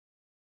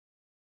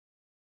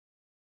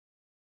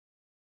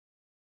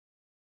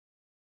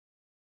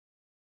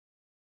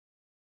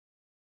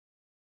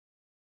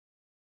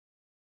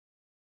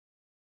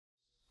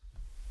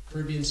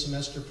Caribbean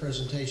semester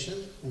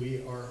presentation.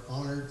 We are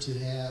honored to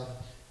have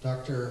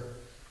Dr.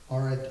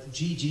 Arad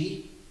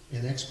Gigi,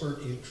 an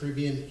expert in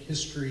Caribbean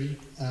history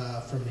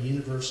from the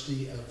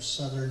University of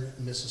Southern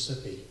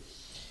Mississippi.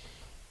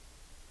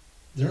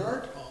 There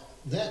aren't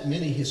that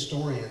many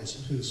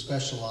historians who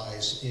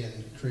specialize in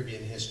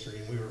Caribbean history,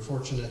 and we were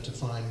fortunate to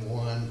find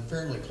one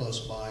fairly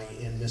close by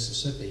in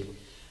Mississippi.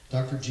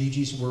 Dr.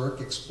 Gigi's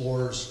work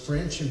explores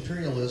French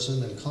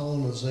imperialism and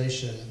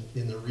colonization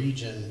in the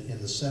region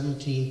in the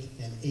 17th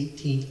and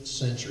 18th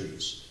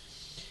centuries.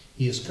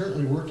 He is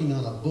currently working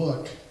on a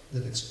book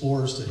that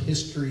explores the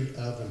history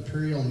of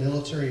imperial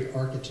military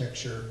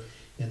architecture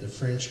in the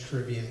French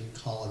Caribbean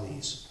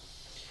colonies.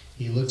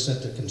 He looks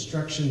at the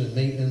construction and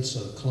maintenance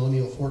of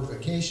colonial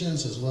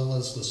fortifications as well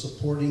as the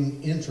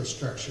supporting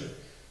infrastructure,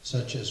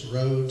 such as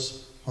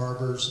roads,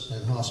 harbors,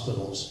 and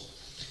hospitals.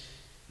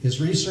 His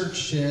research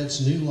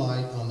sheds new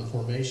light on the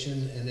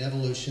formation and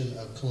evolution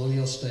of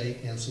colonial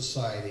state and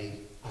society,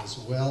 as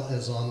well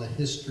as on the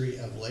history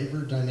of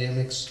labor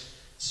dynamics,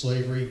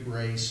 slavery,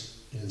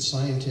 race, and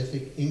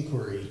scientific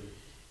inquiry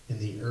in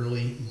the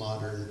early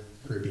modern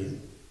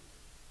Caribbean.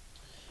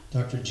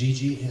 Dr.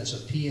 Gigi has a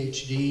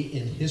PhD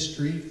in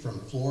history from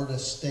Florida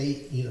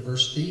State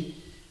University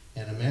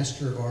and a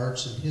Master of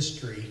Arts in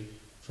History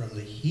from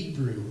the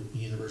Hebrew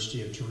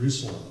University of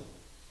Jerusalem.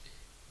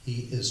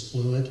 He is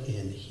fluent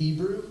in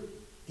Hebrew,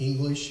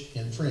 English,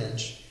 and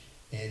French,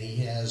 and he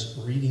has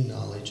reading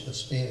knowledge of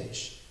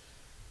Spanish.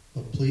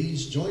 Well,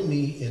 please join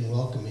me in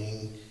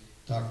welcoming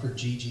Dr.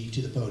 Gigi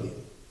to the podium.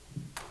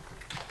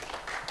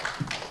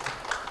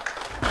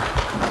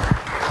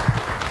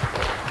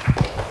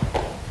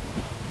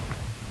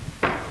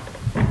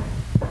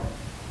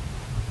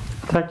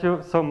 Thank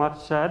you so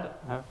much, Chad.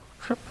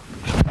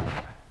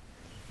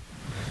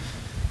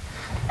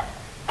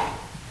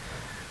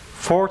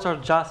 Forts are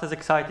just as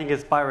exciting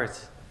as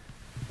pirates.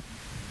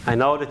 I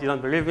know that you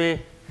don't believe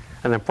me,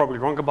 and I'm probably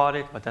wrong about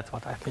it, but that's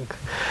what I think.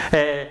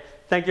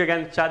 Thank you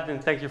again, Chad,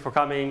 and thank you for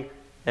coming.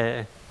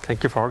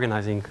 Thank you for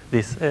organizing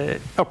this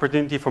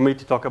opportunity for me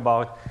to talk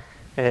about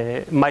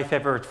my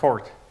favorite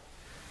fort.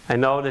 I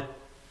know that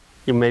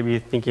you may be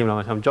thinking,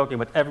 I'm joking,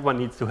 but everyone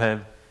needs to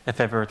have a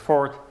favorite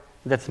fort.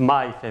 That's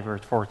my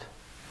favorite fort.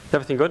 Is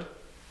everything good?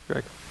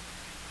 Great.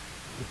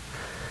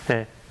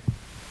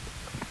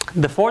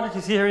 The fort that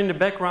you see here in the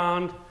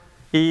background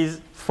is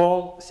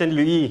Fort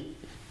Saint-Louis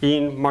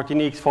in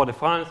Martinique, Fort de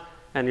France,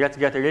 and let's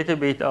get a little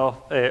bit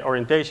of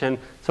orientation.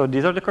 So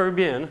these are the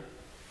Caribbean.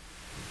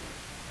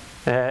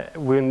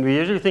 When we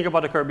usually think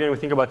about the Caribbean, we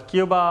think about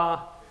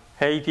Cuba,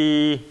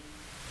 Haiti,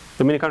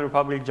 Dominican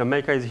Republic,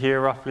 Jamaica is here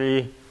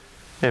roughly,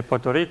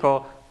 Puerto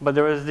Rico, but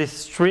there is this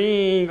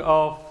string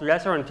of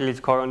Lesser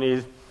Antilles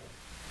colonies.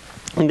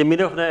 In the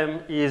middle of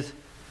them is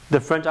the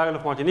French island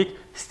of Martinique,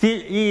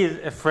 still is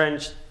a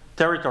French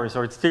territory,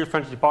 so it's still a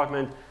French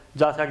department,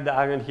 just like the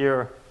island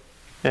here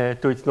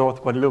to its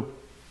north, Guadeloupe.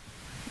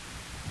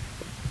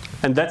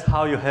 And that's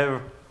how you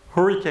have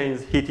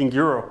hurricanes hitting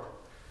Europe,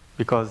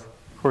 because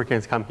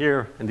hurricanes come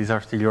here, and these are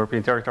still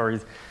European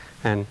territories,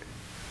 and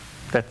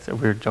that's a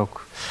weird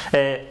joke.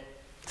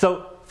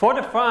 So for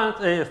the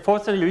France,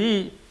 Fort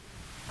Saint-Louis,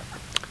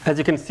 as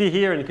you can see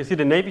here, and you can see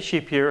the Navy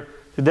ship here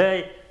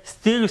today,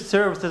 still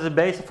serves as a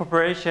base of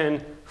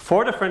operation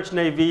for the French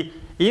Navy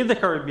in the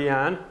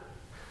Caribbean,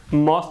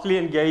 mostly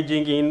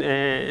engaging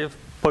in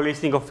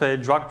policing of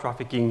drug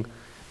trafficking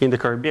in the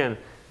Caribbean.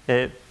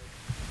 And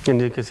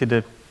you can see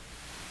the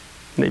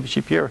Navy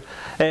ship here.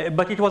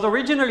 But it was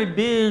originally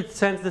built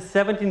since the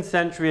 17th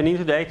century and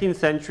into the 18th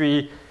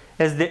century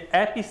as the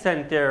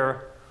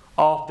epicenter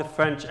of the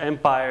French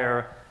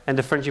Empire and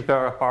the French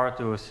imperial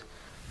apparatus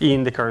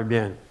in the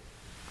Caribbean.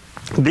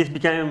 This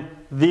became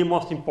the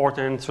most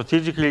important,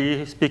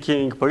 strategically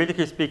speaking,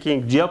 politically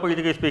speaking,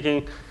 geopolitically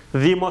speaking,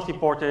 the most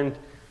important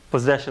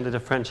possession that the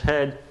French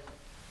had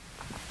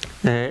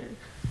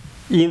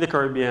in the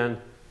Caribbean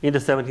in the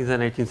 17th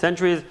and 18th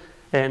centuries,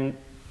 and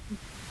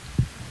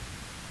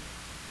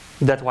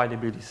that's why they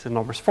built this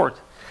enormous fort.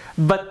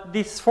 But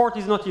this fort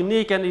is not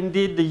unique, and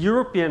indeed the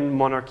European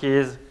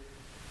monarchies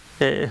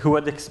who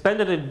had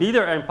expanded and built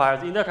their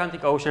empires in the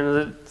Atlantic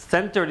Ocean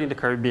centered in the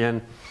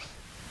Caribbean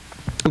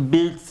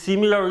built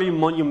similarly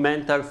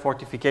monumental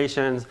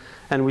fortifications,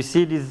 and we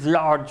see these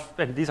large,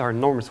 and these are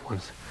enormous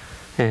ones,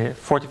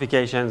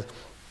 fortifications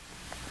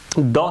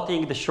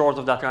dotting the shores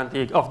of the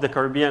Atlantic, of the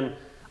Caribbean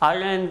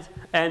islands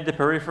and the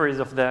peripheries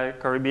of the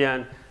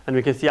Caribbean. And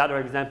we can see other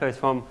examples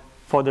from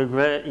Fort de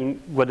Grès in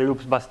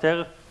Guadeloupe's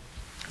Basse-Terre.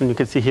 And you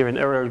can see here an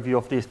aerial view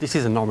of this. This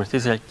is enormous.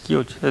 This is like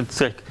huge.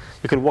 It's like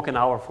you can walk an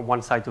hour from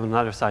one side to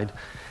another side.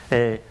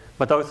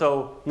 But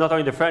also, not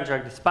only the French,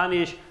 like the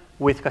Spanish,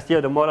 with Castillo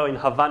de Moro in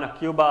Havana,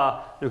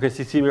 Cuba. You can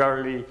see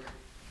similarly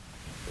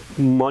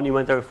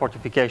monumental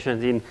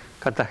fortifications in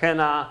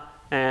Cartagena,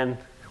 and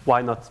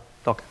why not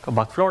talk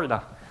about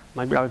Florida?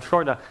 Might be out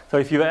Florida. So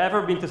if you've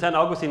ever been to San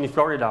Augustine in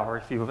Florida, or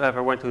if you've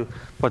ever went to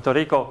Puerto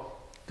Rico,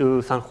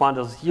 to San Juan,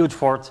 those huge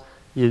forts,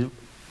 you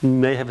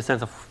may have a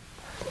sense of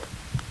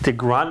the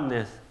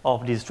grandness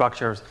of these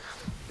structures.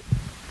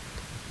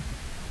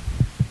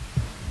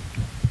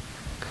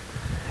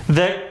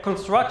 The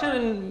construction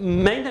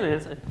and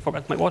maintenance, I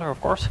forgot my water,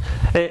 of course.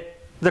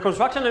 The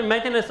construction and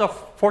maintenance of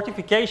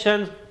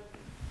fortifications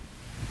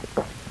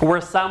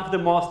were some of the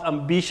most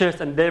ambitious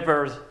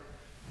endeavors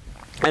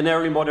an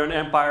early modern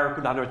empire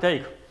could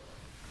undertake.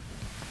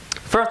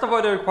 First of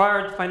all, they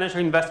required financial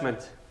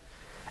investment,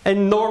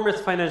 enormous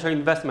financial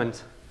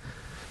investment.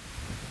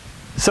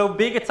 So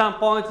big at some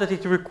point that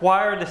it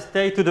required the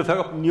state to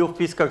develop new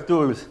fiscal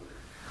tools,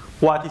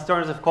 what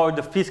historians have called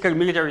the fiscal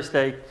military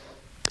state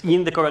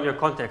in the colonial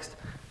context,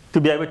 to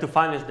be able to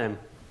finance them.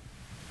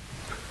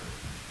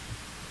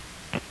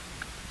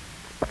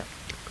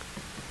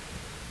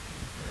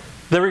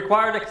 They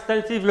required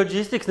extensive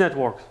logistics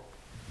networks.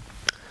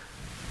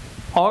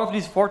 All of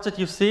these forts that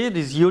you see,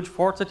 these huge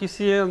forts that you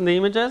see in the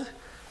images,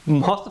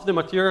 most of the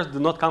materials do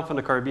not come from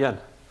the Caribbean.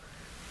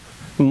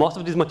 Most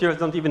of these materials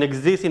don't even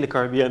exist in the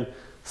Caribbean.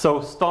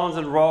 So stones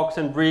and rocks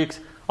and bricks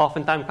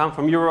oftentimes come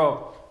from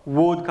Europe.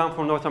 Wood comes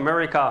from North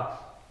America.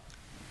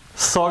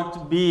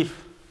 Salt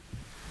beef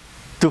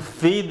to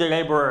feed the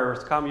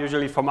laborers come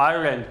usually from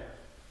Ireland.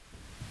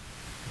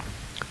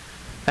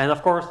 And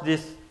of course,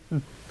 this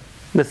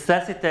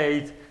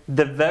necessitates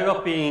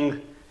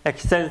developing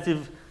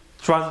extensive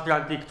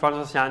transatlantic,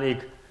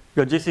 transoceanic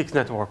logistics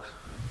networks.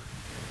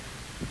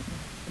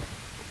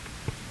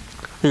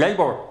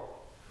 Labor,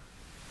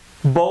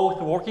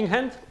 both working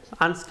hand,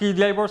 unskilled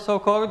labor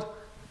so-called,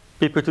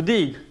 people to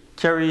dig,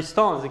 carry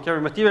stones and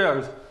carry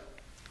materials,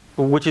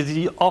 which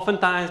is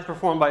oftentimes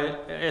performed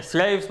by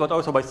slaves, but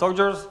also by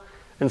soldiers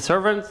and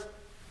servants,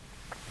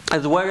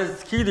 as well as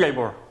skilled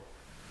labor,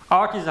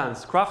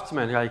 artisans,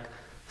 craftsmen like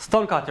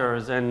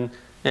stonecutters and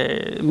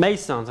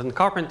masons and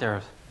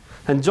carpenters,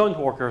 and joint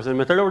workers and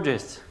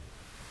metallurgists,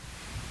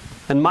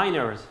 and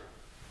miners.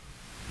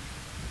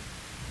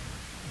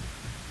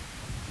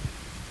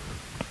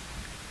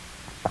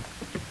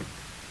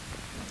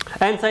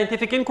 And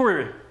scientific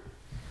inquiry.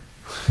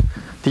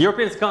 The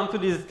Europeans come to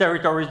these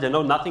territories, they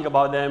know nothing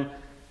about them,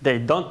 they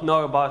don't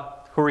know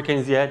about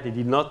hurricanes yet,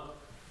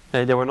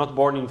 they were not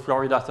born in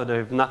Florida, so they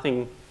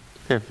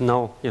have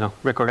no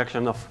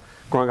recollection of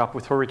growing up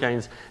with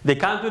hurricanes. They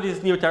come to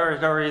these new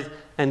territories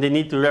and they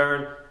need to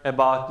learn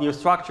about new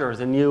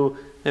structures and new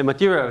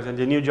materials and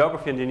the new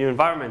geography and the new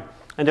environment.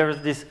 And there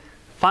is this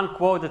fun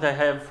quote that I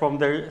have from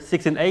the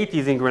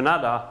 1680s in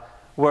Grenada,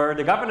 where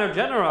the Governor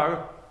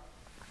General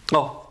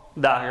of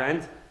the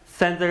island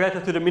sent a letter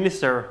to the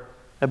minister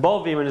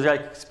above him and is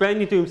like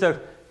explaining to himself,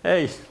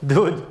 hey,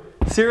 dude,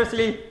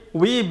 seriously,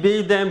 we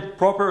build them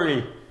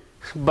properly,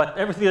 but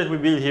everything that we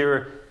build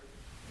here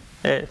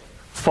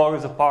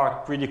falls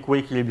apart pretty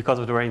quickly because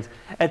of the rains.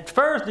 At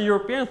first, the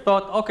Europeans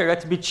thought, okay,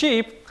 let's be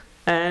cheap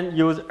and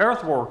use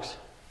earthworks.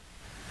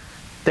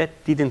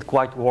 That didn't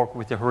quite work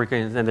with the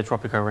hurricanes and the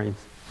tropical rains.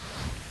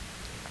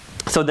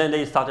 So then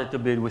they started to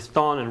build with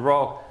stone and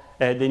rock.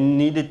 They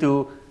needed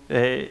to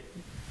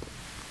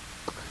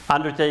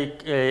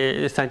undertake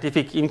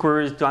scientific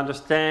inquiries to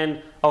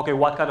understand, okay,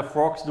 what kind of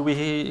rocks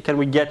can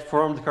we get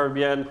from the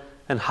Caribbean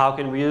and how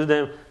can we use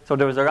them? So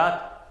there was a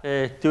lot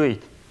to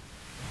it.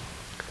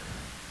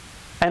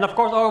 And of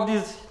course, all of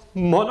these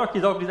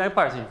monarchies, all of these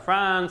empires in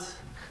France,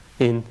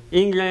 in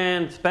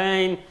England,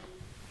 Spain,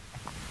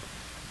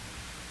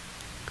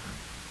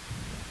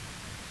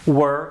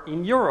 were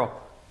in Europe.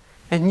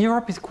 And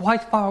Europe is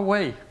quite far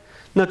away.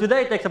 Now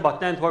today it takes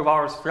about 10, 12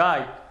 hours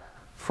flight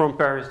from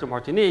Paris to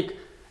Martinique,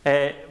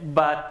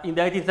 but in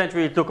the 18th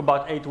century it took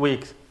about 8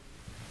 weeks,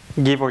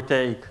 give or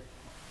take,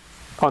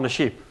 on a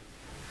ship.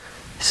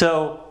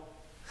 So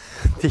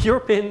the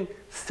European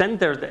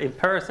centers, the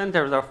imperial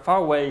centers are far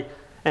away,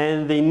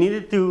 and they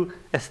needed to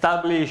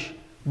establish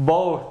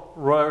both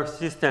royal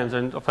systems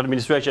of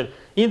administration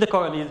in the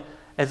colonies,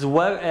 as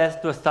well as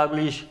to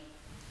establish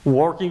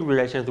working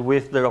relations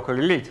with the local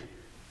elite,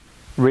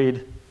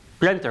 read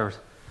planters.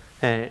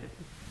 And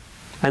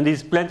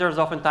these planters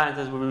oftentimes,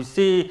 as we will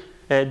see,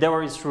 they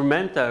were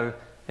instrumental.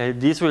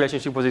 This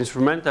relationship was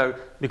instrumental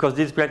because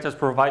these planters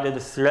provided the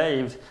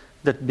slaves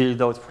that built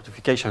those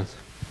fortifications.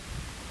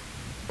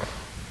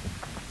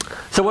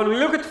 So when we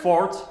look at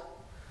forts,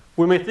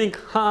 we may think,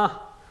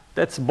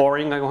 that's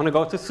boring, I want to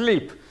go to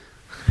sleep.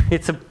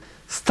 It's a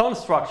stone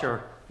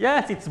structure.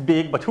 Yes, it's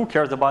big, but who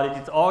cares about it?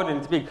 It's old and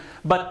it's big.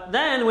 But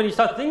then when you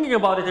start thinking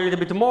about it a little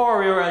bit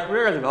more, you're like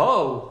realizing,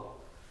 oh,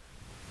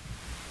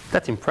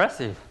 that's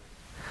impressive.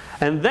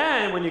 And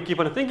then when you keep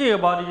on thinking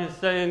about it, you're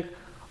saying,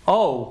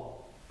 oh,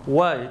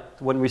 wait,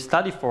 when we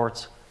study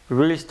forts, we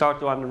really start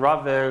to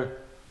unravel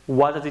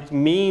what does it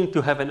mean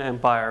to have an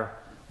empire?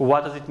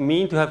 What does it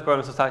mean to have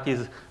colonial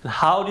societies? And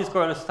how these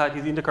colonial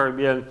societies in the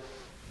Caribbean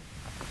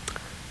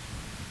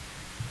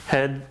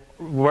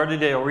where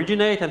did they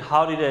originate and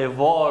how did they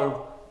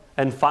evolve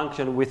and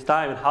function with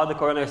time, and how the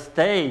colonial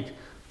state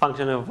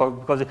functioned and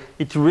evolved, because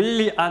it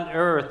really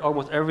unearthed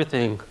almost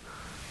everything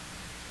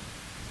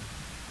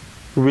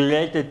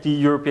related to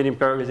European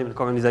imperialism and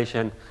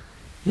colonization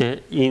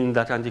in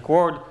the Atlantic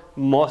world,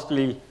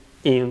 mostly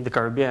in the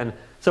Caribbean.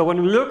 So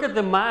when we look at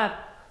the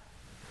map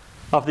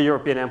of the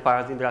European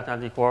empires in the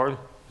Atlantic world,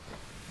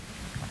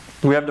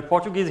 we have the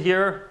Portuguese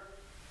here,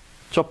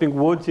 chopping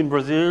woods in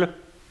Brazil.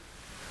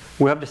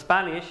 We have the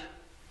Spanish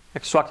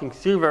extracting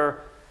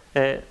silver,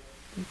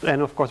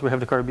 and of course we have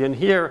the Caribbean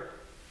here,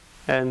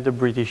 and the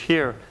British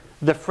here.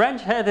 The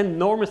French had an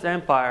enormous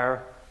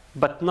empire,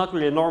 but not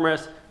really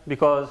enormous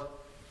because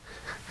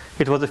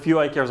it was a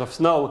few acres of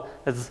snow,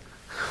 as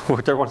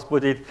Walter once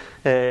put it,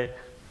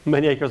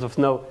 many acres of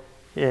snow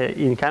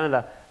in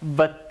Canada.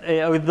 But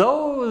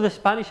although the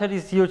Spanish had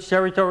this huge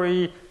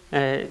territory,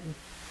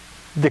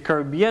 the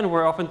Caribbean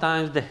were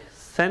oftentimes the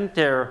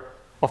center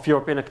of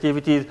European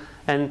activities,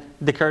 and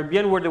the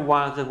Caribbean were the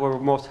ones that were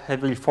most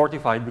heavily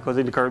fortified, because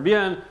in the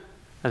Caribbean,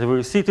 as we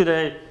will see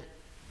today,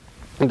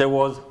 there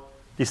was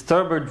this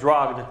terrible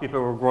drug that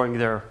people were growing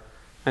there,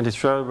 and this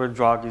terrible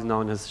drug is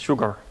known as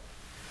sugar.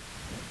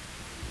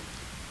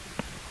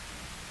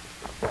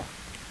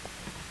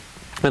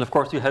 And of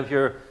course you have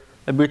here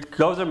a bit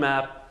closer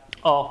map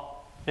of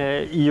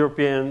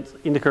Europeans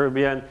in the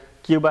Caribbean.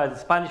 Cuba is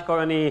a Spanish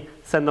colony,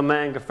 Saint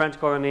Domingue a French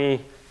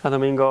colony, Santo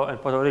Domingo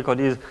and Puerto Rico,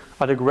 these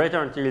are the Greater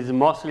Antilles,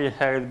 mostly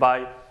held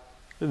by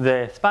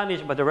the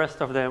Spanish, but the rest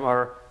of them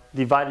are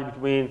divided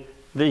between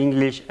the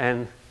English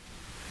and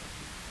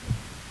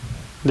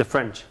the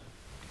French.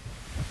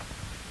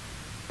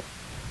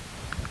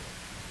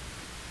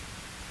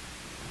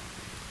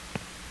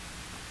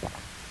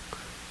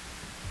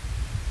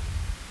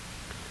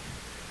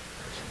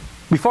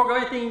 Before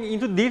going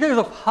into details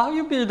of how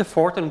you build a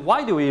fort and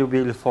why do you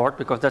build a fort,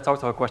 because that's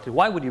also a question,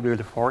 why would you build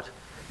a fort?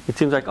 It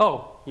seems like,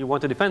 oh, you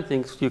want to defend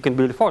things, you can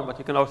build a fort, but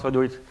you can also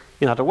do it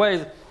in other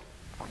ways.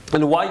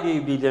 And why do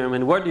you build them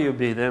and where do you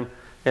build them?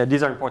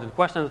 These are important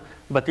questions,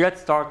 but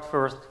let's start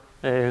first,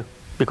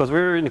 because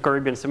we're in the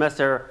Caribbean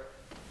semester.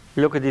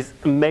 Look at these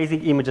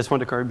amazing images from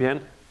the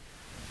Caribbean,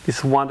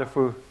 this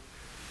wonderful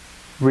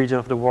region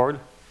of the world,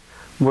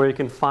 where you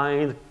can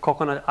find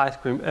coconut ice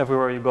cream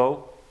everywhere you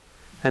go,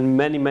 and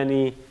many,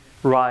 many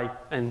ripe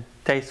and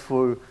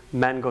tasteful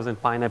mangoes and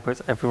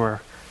pineapples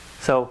everywhere.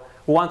 So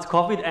once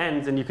COVID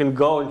ends and you can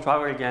go and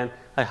travel again,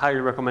 I highly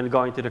recommend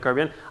going to the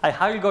Caribbean. I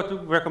highly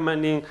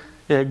recommend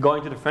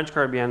going to the French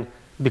Caribbean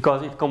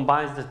because it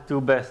combines the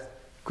two best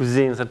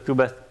cuisines and two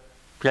best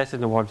places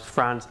in the world,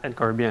 France and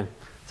Caribbean.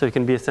 So you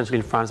can be essentially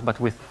in France but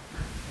with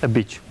a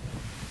beach.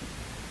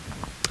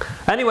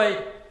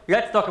 Anyway,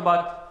 let's talk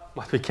about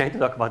what we came to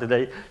talk about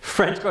today,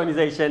 French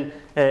colonization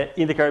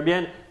in the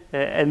Caribbean.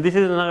 And this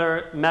is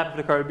another map of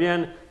the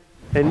Caribbean.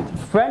 And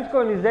French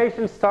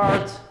colonization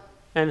starts,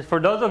 and for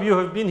those of you who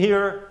have been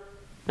here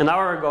an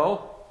hour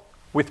ago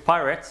with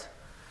pirates,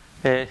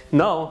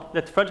 know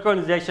that French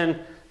colonization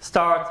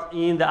starts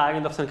in the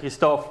island of Saint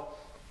Christophe,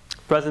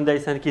 present-day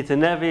Saint Kitts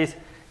and Nevis,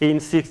 in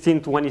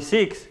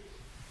 1626.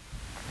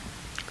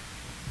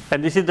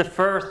 And this is the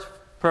first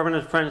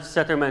permanent French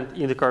settlement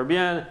in the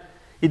Caribbean.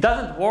 It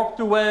doesn't work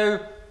too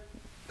well,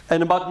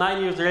 and about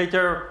 9 years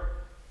later,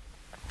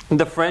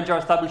 the French are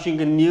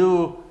establishing a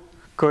new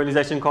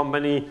colonization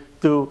company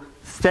to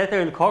settle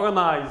and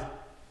colonize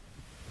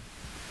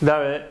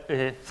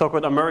the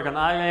so-called American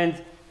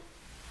islands.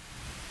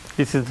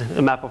 This is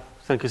a map of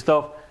Saint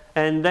Christophe.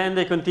 And then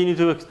they continue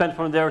to expand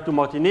from there to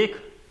Martinique.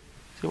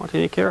 See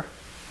Martinique here?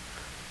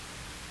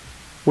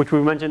 Which we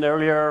mentioned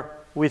earlier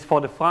with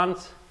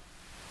Fort-de-France.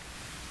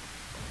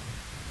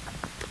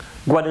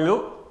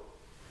 Guadeloupe,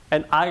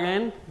 an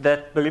island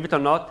that, believe it or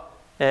not,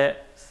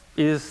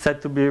 is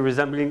said to be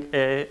resembling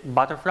a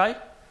butterfly.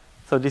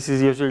 So this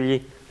is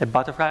usually a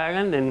butterfly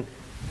island, and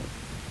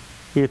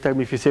you tell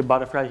me if you see a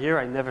butterfly here.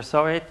 I never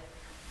saw it,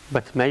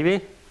 but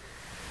maybe.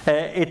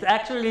 It's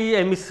actually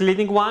a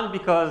misleading one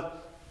because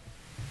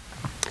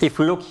if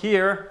we look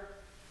here,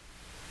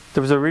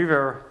 there's a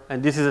river,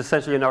 and this is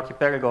essentially an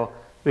archipelago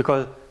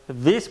because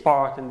this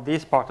part and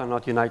this part are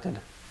not united,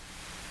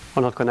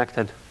 are not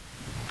connected.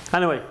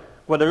 Anyway,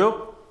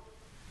 Guadeloupe,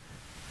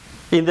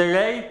 in the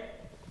late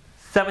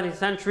 17th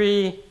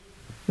century,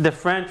 the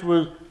French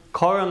will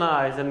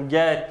colonize and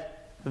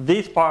get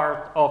this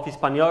part of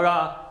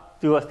Hispaniola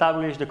to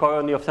establish the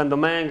colony of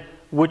Saint-Domingue,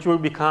 which will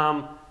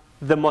become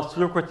the most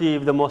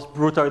lucrative, the most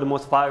brutal, the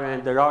most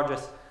violent, the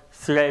largest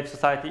slave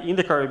society in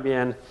the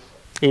Caribbean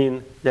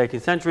in the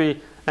 18th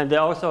century. And they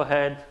also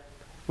had,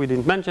 we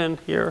didn't mention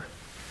here,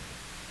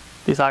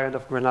 this island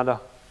of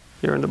Grenada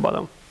here in the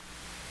bottom.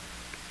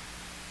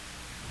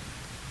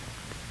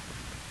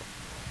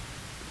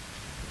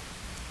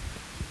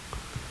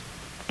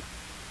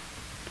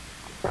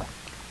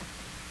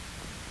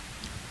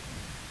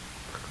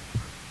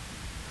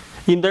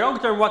 In the long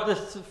term, what the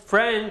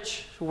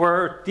French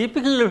were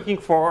typically looking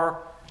for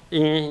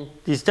in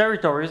these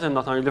territories, and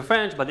not only the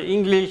French, but the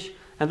English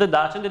and the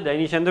Dutch and the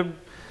Danish and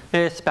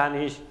the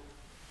Spanish,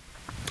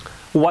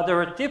 what they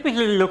were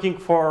typically looking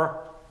for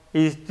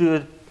is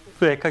the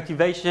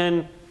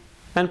cultivation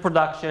and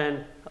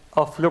production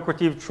of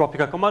lucrative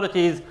tropical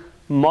commodities,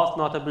 most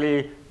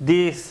notably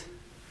this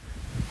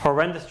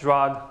horrendous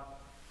drug,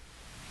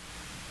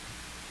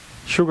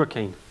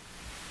 sugarcane.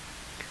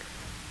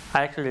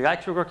 I actually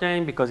like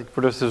sugarcane because it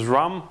produces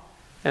rum,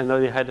 and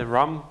I had a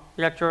rum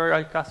lecture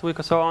like last week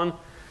or so on,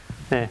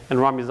 and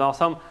rum is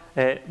awesome.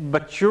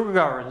 But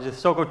sugar, the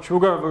so-called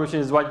sugar revolution,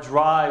 is what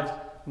drives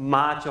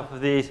much of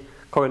this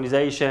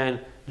colonization,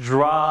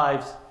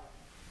 drives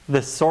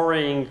the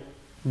soaring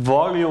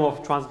volume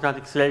of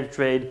transatlantic slave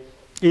trade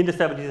in the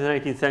 17th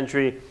and 18th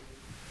century.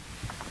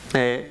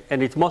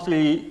 And it's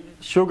mostly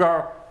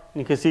sugar.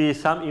 You can see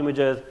some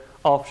images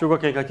of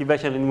sugarcane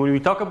cultivation. And when we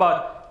talk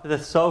about the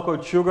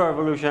so-called sugar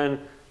revolution,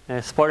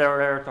 spoiler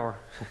alert, or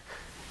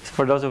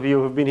for those of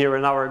you who've been here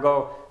an hour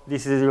ago,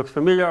 this looks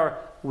familiar.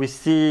 We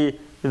see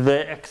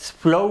the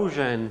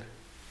explosion,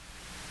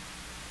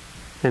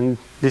 and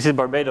this is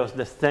Barbados,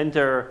 the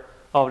center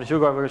of the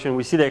sugar revolution.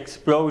 We see the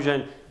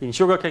explosion in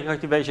sugarcane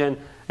cultivation,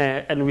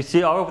 and we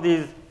see all of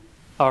these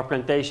are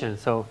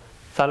plantations. So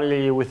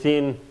suddenly,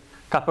 within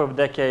a couple of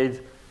decades,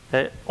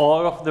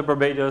 all of the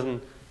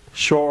Barbadian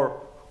shore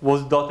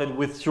was dotted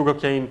with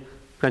sugarcane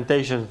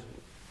plantations,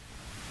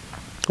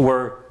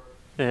 where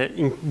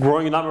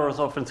growing numbers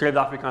of enslaved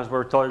Africans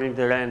were toiling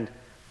the land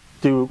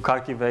to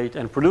cultivate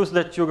and produce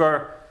that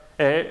sugar.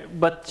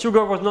 But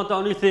sugar was not the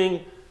only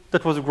thing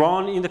that was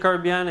grown in the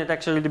Caribbean. It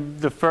actually,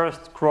 the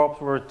first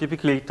crops were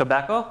typically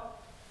tobacco.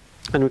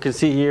 And we can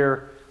see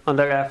here on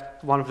the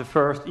left one of the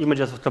first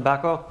images of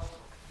tobacco.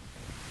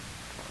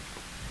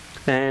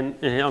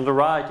 And on the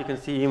right, you can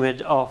see an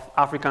image of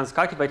Africans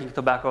cultivating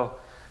tobacco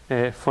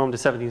from the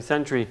 17th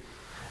century.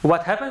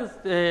 What happens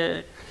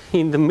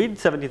in the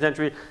mid-17th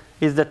century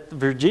is that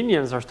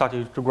Virginians are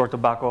starting to grow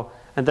tobacco,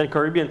 and then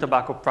Caribbean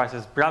tobacco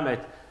prices plummet,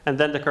 and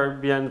then the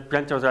Caribbean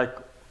planters are like,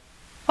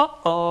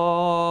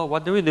 uh-oh,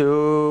 what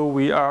do?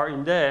 We are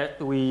in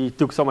debt. We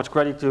took so much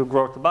credit to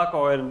grow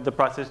tobacco, and the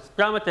prices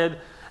plummeted.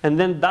 And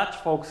then Dutch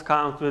folks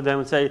come to them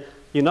and say,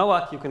 you know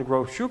what, you can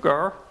grow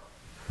sugar.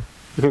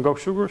 You can grow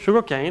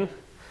sugarcane,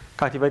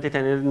 cultivate it,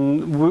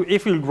 and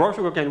if you grow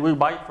sugarcane, we'll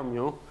buy it from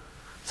you.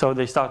 So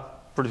they start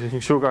producing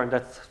sugar, and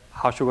that's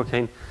how sugar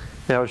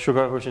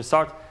revolution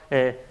starts.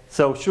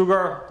 So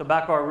sugar,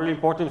 tobacco are really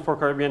important for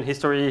Caribbean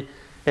history,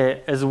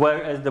 as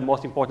well as the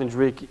most important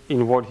drink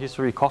in world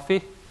history,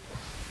 coffee.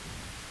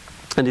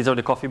 And these are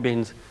the coffee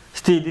beans.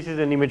 Still, this is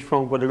an image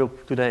from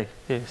Guadeloupe today.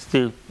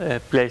 Still a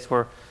place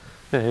where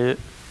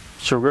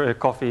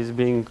coffee is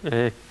being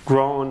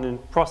grown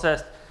and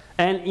processed.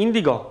 And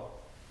indigo,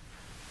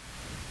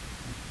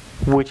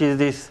 which is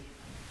this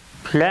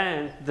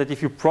plant that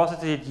if you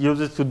process it,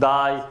 uses to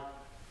dye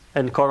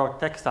and color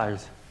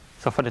textiles.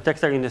 So for the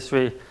textile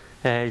industry,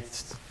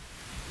 it's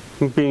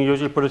being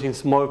usually produced in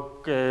small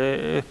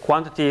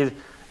quantities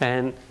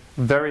and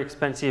very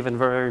expensive and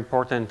very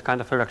important,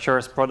 kind of a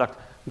luxurious product,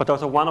 but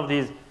also one of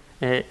these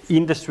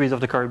industries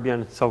of the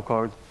Caribbean,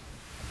 so-called.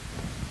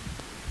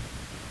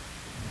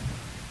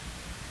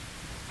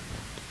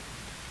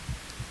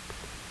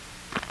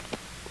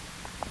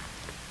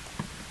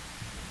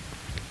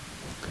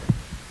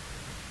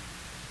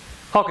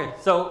 Okay,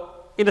 so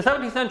in the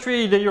 17th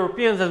century, the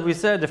Europeans, as we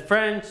said, the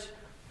French,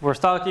 were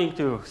starting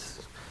to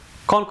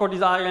conquer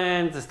these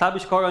islands,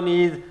 establish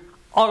colonies.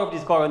 All of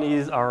these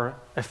colonies are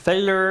a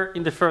failure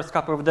in the first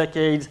couple of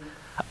decades,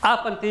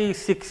 up until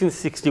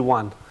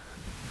 1661.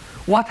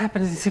 What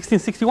happens in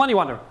 1661, you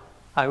wonder?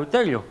 I will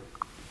tell you.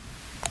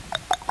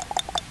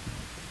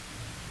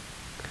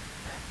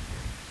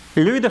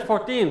 Louis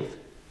XIV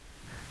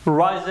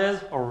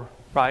rises,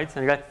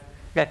 and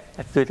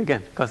let's do it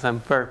again, because I'm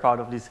very proud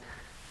of this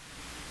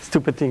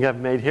stupid thing I've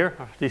made here,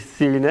 this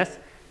silliness.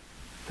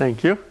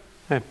 Thank you.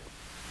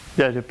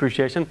 The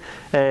appreciation.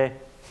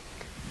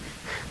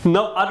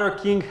 No other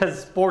king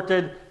has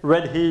sported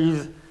red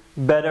heels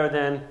better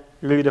than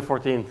Louis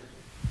XIV.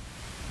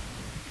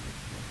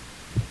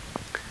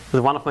 As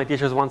one of my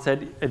teachers once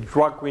said, a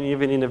drag queen,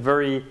 even in a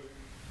very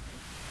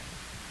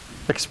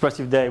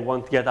expressive day,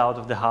 won't get out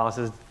of the house,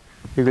 as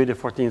Louis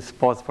XIV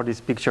posed for this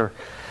picture.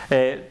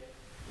 In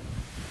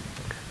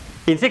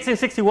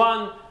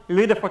 1661,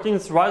 Louis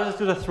XIV rises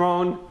to the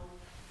throne,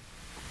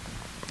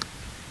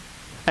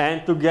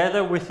 and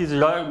together with his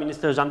loyal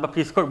minister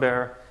Jean-Baptiste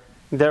Colbert,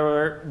 they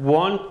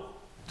want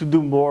to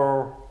do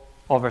more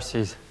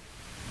overseas.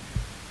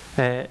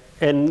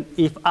 And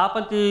if up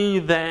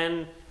until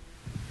then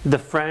the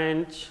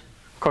French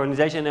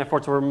colonization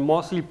efforts were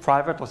mostly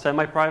private or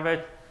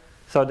semi-private,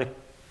 so the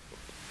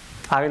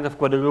island of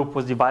Guadeloupe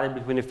was divided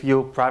between a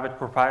few private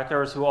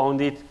proprietors who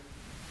owned it,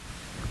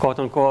 quote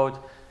unquote,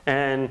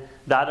 and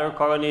the other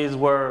colonies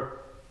were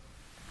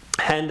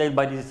handled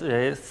by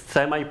these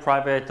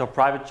semi-private or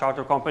private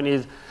charter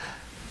companies.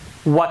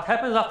 What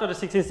happens after the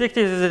 1660s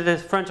is that the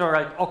French are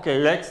like, okay,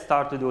 let's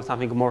start to do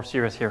something more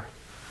serious here.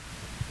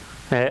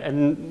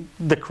 And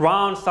the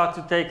crown starts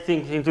to take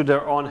things into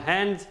their own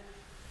hands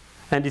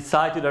and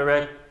decide to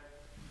direct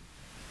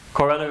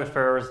colonial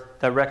affairs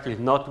directly,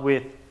 not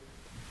with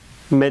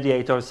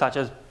mediators such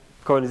as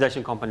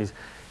colonization companies.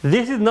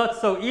 This is not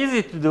so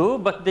easy to do,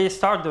 but they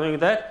start doing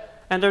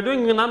that. And they're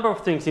doing a number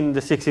of things in the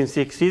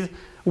 1660s.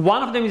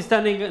 One of them is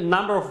sending a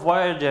number of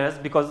voyages,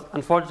 because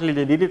unfortunately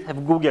they didn't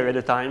have Google at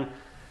the time.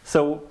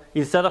 So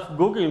instead of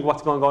Googling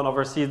what's going on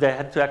overseas, they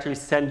had to actually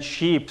send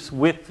ships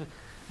with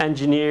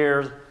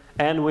engineers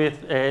and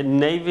with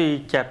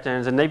Navy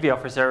captains and Navy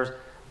officers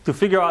to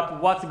figure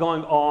out what's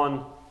going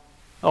on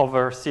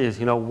overseas.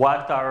 You know,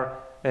 what's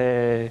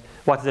the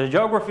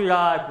geography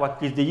like?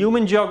 What is the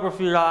human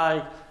geography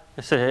like?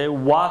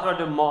 What are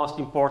the most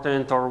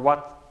important, or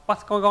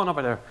what's going on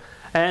over there?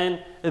 And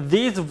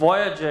these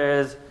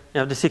voyages,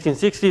 the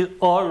 1660s,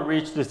 all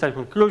reached the same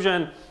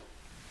conclusion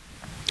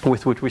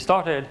with which we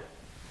started.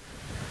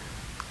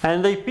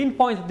 And they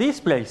pinpoint this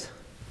place,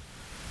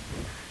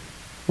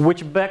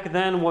 which back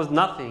then was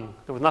nothing.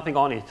 There was nothing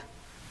on it.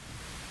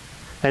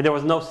 And there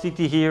was no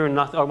city here,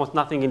 almost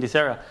nothing in this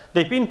area.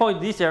 They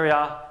pinpoint this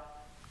area,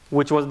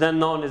 which was then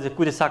known as the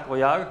cul-de-sac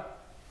royal,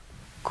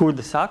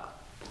 cul-de-sac,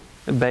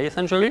 a bay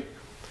essentially,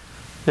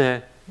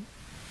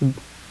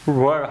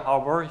 royal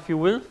harbor, if you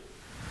will.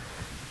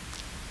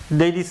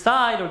 They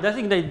decide, or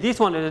designate this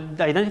one,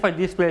 identify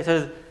this place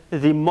as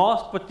the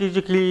most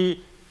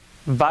strategically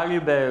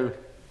valuable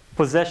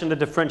possession that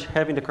the French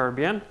have in the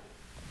Caribbean.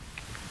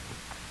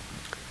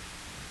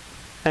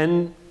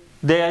 And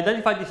they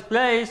identify this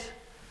place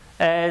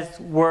as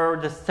where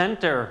the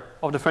center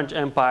of the French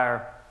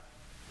Empire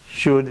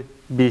should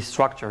be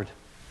structured.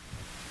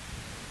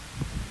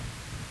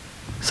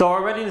 So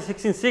already in the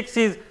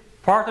 1660s,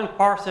 part and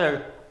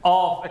parcel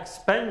of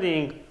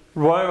expanding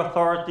royal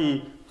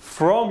authority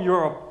from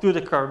Europe to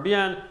the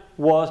Caribbean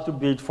was to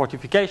build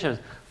fortifications.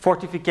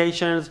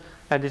 Fortifications,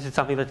 and this is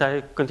something that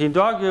I continue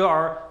to argue,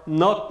 are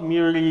not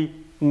merely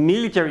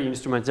military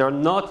instruments. They are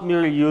not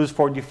merely used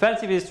for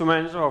defensive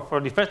instruments or for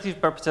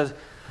defensive purposes,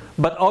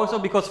 but also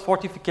because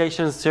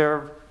fortifications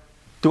serve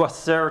to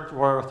assert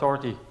royal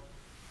authority.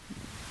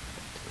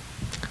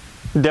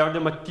 They are the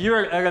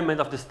material element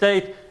of the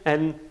state,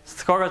 and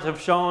scholars have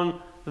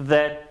shown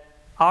that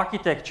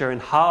architecture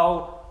and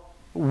how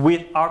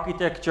with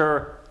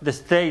architecture the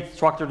state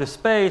structures the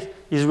space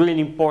is really an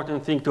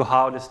important thing to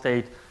how the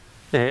state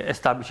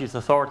establishes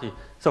authority.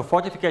 So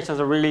fortifications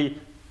are really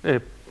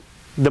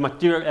the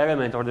material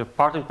element, or the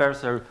part and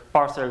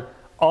parcel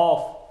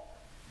of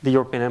the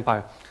European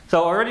Empire.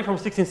 So already from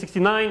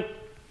 1669,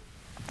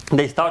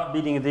 they start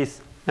building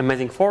this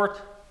amazing fort.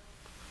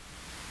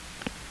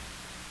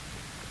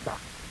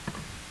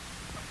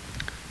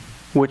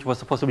 Which was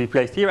supposed to be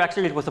placed here.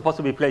 Actually, it was supposed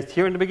to be placed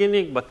here in the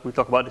beginning, but we'll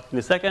talk about it in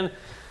a second.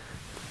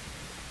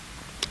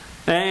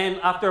 And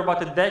after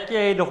about a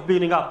decade of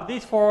building up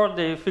this fort,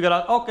 they figured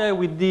out, okay,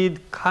 we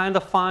did kind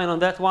of fine on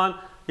that one.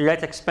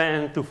 Let's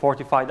expand to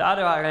fortify the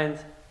other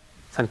islands,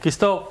 St.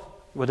 Christophe,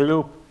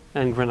 Guadeloupe,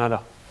 and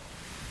Grenada.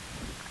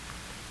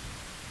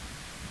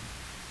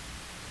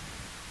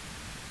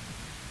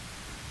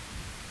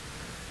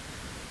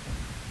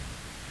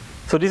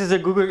 So this is a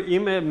Google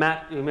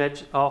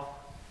image of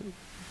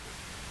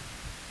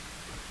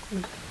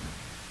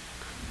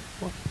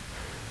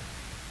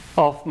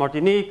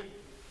Martinique.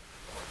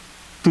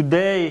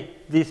 Today,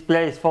 this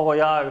place, Fort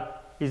Royal,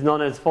 is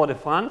known as Fort de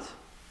France.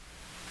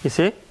 You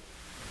see?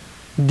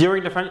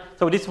 During the French,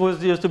 so this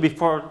was used to be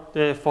Fort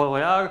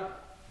Royal.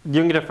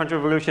 During the French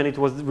Revolution, it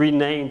was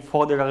renamed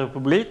Fort de la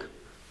République.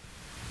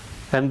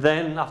 And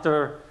then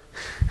after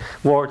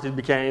wars, it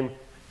became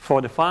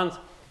Fort de France.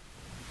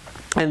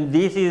 And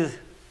this is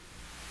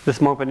the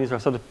small peninsula.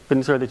 So the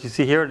peninsula that you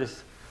see here,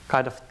 this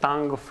kind of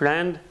tongue of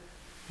land,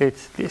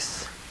 it's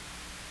this.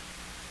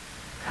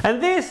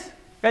 And this,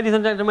 ladies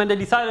and gentlemen, they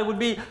decided would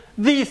be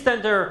the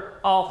center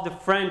of the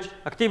French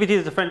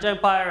activities, the French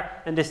Empire,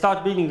 and they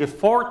start building a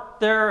fort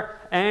there,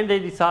 and they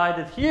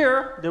decided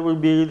here they will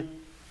build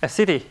a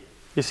city.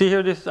 You see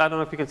here this, I don't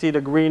know if you can see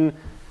the green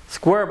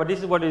square, but this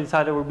is what they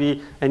decided would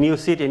be a new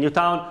city, a new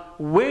town,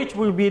 which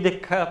will be the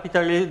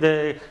capital,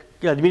 the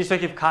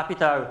administrative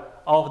capital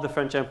of the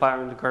French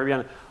Empire in the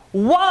Caribbean.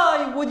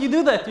 Why would you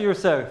do that to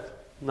yourself?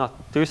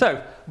 Not to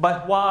yourself,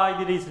 but why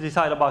did he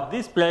decide about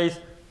this place?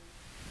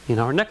 In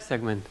our next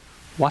segment,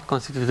 what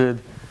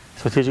constituted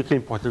strategically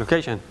important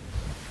location?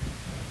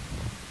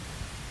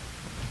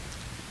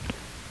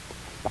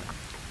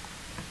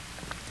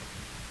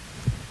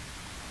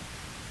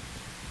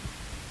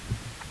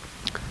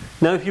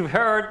 Now, if you've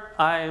heard,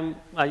 I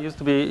used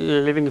to be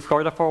living in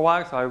Florida for a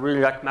while, so I really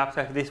like maps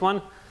like this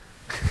one,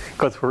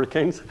 because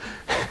hurricanes.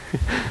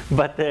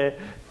 But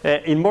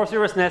in more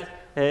seriousness,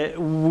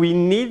 we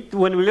need,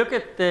 when we look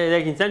at the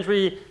 18th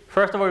century,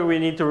 first of all, we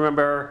need to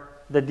remember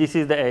that this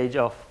is the age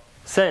of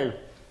sail,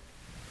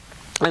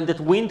 and that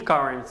wind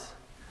currents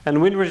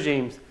and wind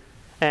regimes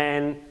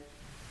and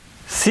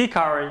sea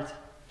currents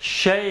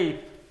shape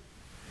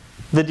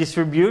the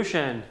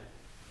distribution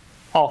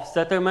of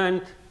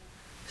settlement,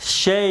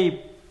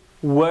 shape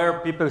where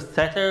people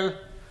settle,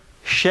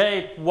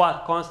 shape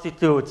what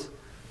constitutes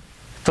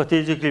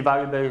strategically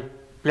valuable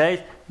place,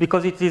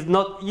 because it is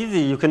not easy.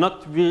 You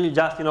cannot really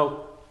just,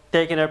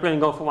 take an airplane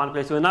and go from one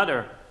place to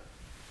another,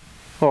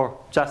 or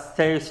just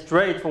sail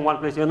straight from one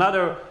place to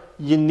another.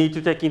 You need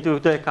to take into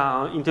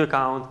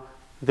account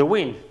the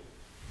wind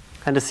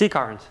and the sea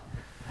current.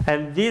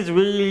 And these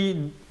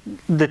really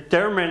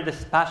determine the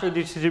spatial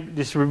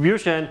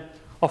distribution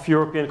of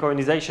European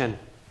colonization.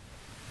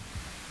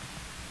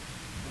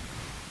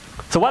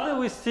 So what do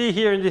we see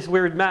here in this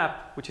weird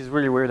map, which is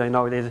really weird, I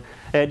know it is.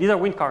 These are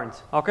wind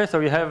currents. Okay,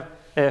 so you have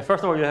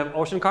first of all, you have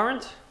ocean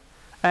current,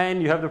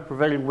 and you have the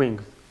prevailing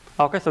winds.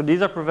 Okay, so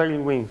these are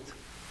prevailing winds.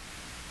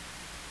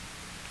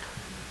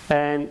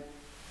 And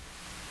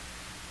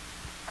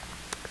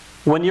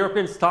when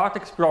Europeans start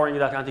exploring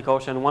the Atlantic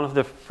Ocean, one of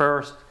the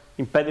first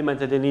impediments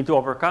that they need to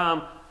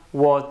overcome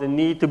was the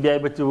need to be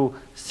able to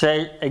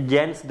sail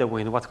against the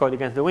wind. What's called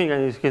against the wind?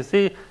 And as you can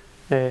see,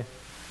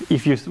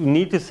 if you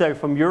need to sail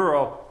from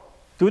Europe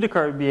to the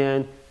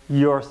Caribbean,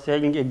 you're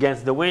sailing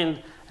against the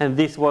wind. And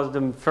this was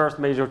the first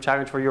major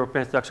challenge for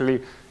Europeans to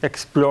actually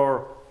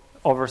explore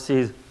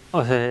overseas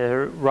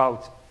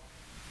routes.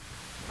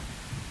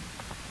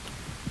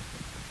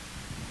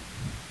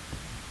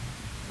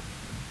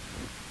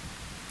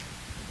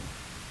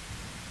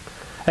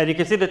 And you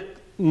can see that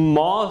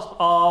most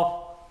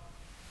of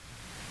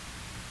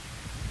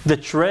the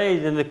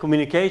trade and the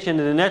communication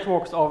and the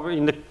networks over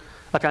in the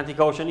Atlantic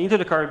Ocean into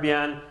the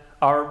Caribbean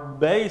are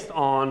based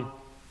on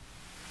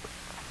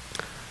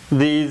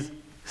these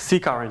sea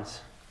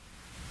currents.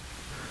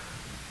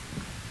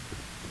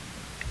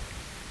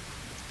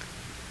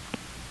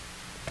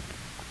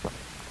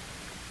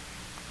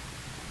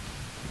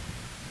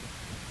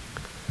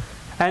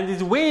 And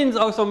these winds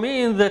also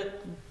mean that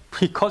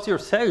because you're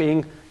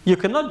sailing, you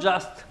cannot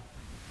just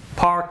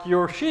park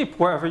your ship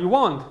wherever you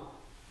want.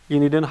 You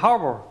need a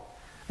harbor.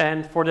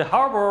 And for the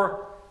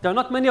harbor, there are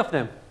not many of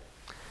them.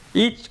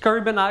 Each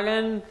Caribbean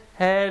island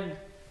had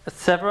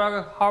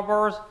several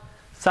harbors,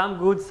 some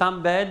good,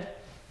 some bad.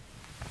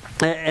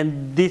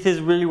 And this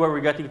is really where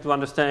we're getting to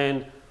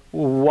understand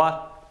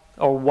what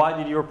or why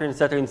did Europeans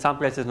settle in some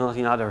places, not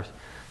in others.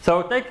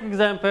 So take, for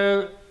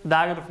example, the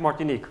island of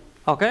Martinique.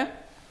 Okay?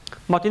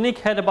 Martinique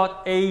had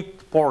about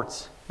 8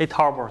 ports, 8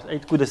 harbors,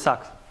 8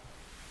 cul-de-sacs.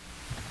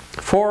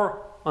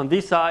 4 on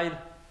this side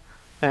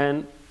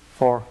and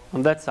 4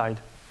 on that side.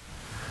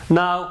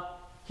 Now,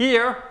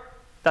 here,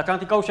 the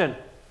Atlantic Ocean.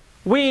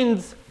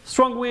 Winds,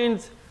 strong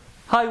winds,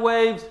 high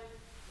waves,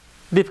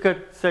 difficult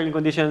sailing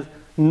conditions.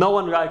 No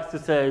one likes to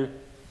sail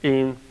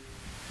in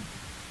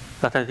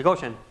the Atlantic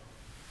Ocean.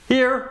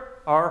 Here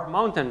are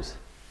mountains.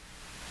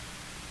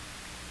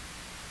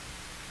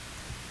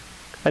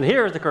 And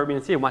here is the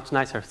Caribbean Sea, much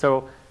nicer.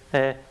 So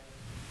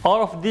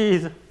all of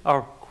these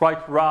are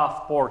quite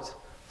rough ports.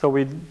 So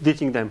we're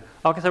ditching them.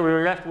 Okay, so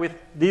we're left with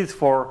these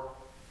 4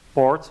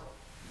 ports.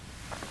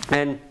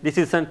 And this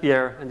is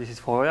Saint-Pierre, and this is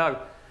Fort-Royal.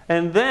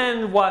 And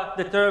then what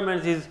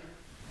determines is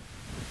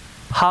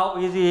how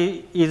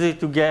easy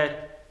to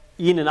get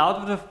in and out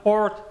of the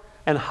port,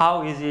 and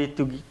how easy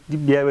to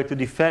be able to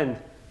defend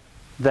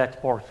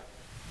that port.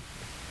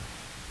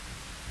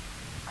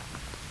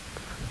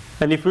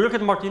 And if we look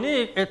at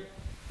Martinique,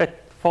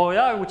 at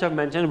Fort-Royal, which I've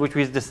mentioned, which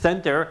is the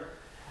center,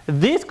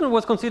 this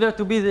was considered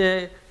to be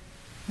the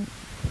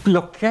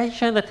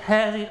location that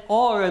has it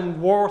all and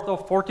worth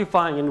of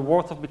fortifying and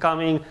worth of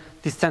becoming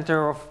the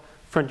center of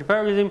French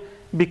imperialism,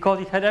 because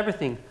it had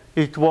everything.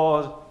 It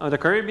was on the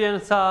Caribbean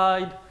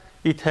side,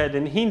 it had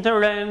an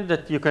hinterland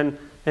that you can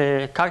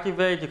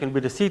cultivate, you can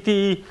build a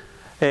city,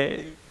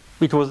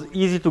 it was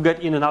easy to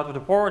get in and out of the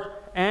port,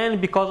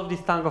 and because of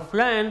this tongue of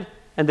land,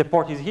 and the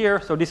port is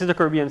here, so this is the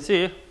Caribbean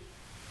Sea,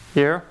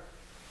 here.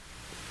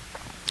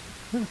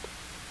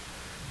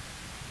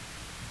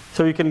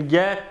 So you can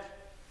get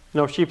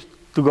ships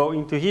to go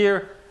into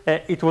here.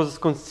 It was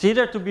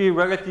considered to be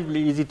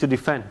relatively easy to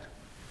defend.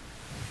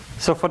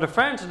 So for the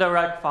French,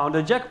 they found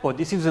a jackpot.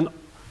 This is a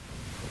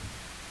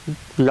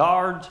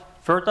large,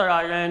 fertile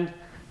island.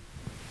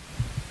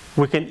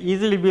 We can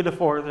easily build a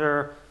fort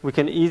there. We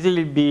can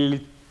easily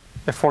build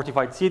a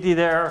fortified city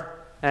there.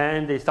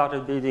 And they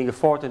started building a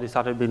fort and they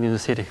started building a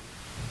city.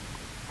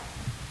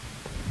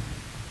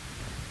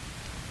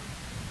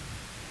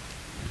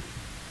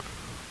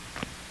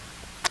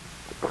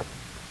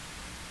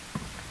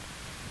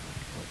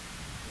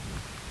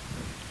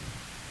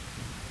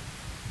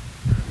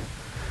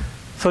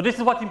 So this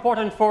is what's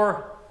important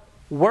for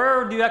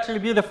where do you actually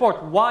build a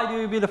fort? Why do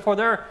you build a fort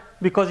there?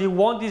 Because you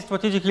want these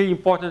strategically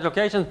important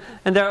locations,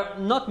 and there are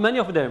not many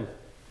of them.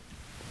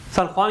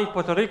 San Juan in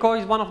Puerto Rico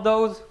is one of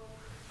those.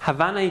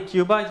 Havana in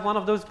Cuba is one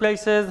of those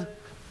places.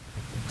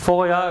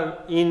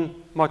 Fort-Royal in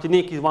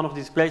Martinique is one of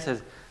these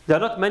places. There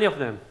are not many of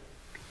them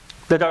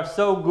that are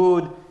so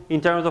good in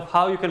terms of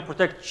how you can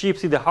protect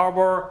ships in the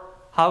harbor,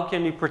 how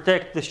can you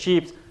protect the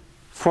ships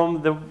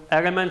from the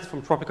elements,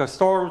 from tropical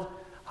storms,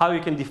 how you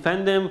can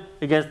defend them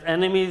against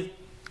enemies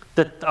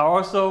that are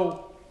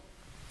also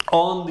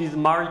on these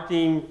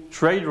maritime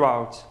trade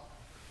routes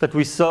that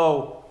we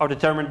saw are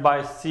determined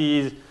by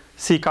sea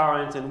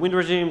currents and wind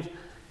regimes,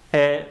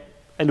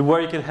 and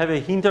where you can have a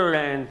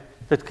hinterland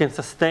that can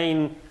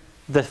sustain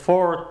the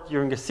fort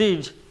during a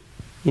siege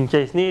in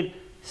case need.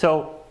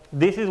 So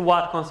this is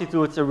what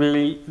constitutes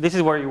this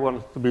is where you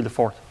want to build a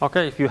fort.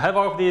 Okay, if you have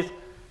all of this,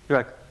 you're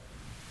like,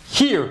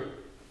 here,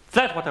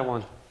 that's what I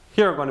want.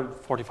 Here I'm going to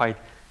fortify it.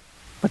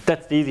 But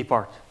that's the easy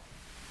part,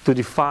 to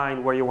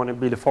define where you want to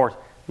build a fort.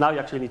 Now you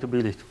actually need to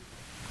build it.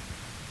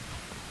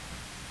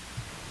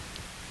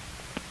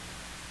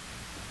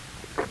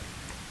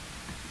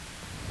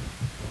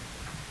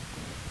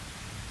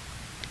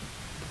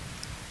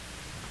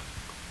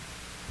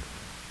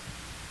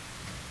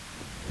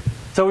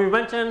 So we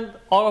mentioned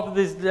all of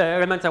these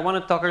elements. I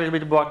want to talk a little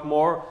bit about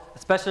more,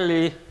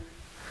 especially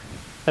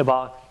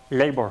about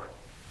labor.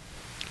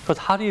 Because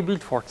how do you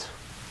build forts?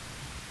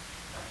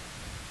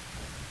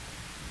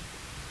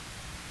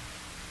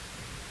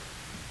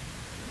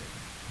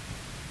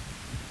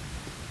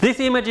 This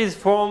image is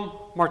from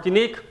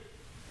Martinique,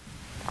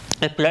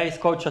 a place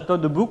called Chateau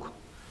de Bouc,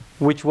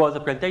 which was a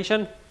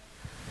plantation.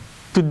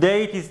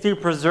 Today it is still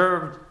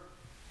preserved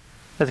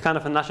as kind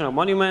of a national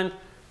monument,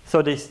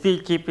 so they still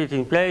keep it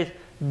in place.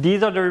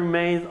 These are the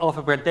remains of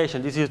a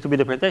plantation. This used to be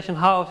the plantation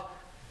house.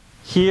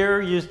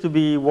 Here used to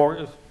be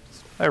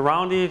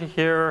around it,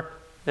 here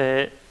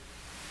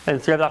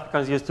enslaved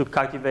Africans used to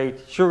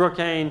cultivate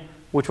sugarcane,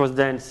 which was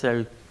then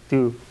sold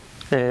to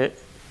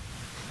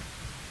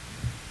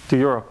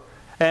Europe.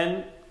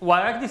 And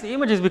why I like this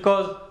image is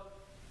because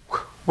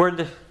where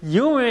the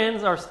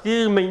humans are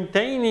still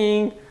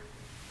maintaining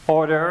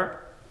order,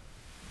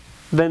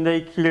 then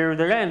they clear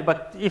the land.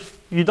 But if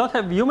you don't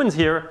have humans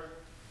here,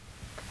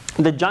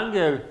 the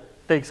jungle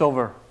takes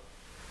over.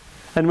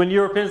 And when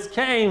Europeans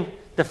came,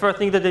 the first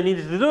thing that they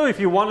needed to do, if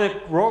you want to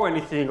grow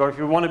anything or if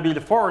you want to build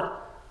a fort,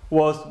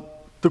 was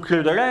to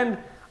clear the land.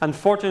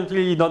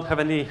 Unfortunately, you don't have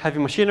any heavy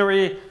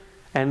machinery,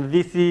 and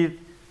this is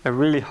a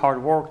really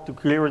hard work to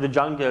clear the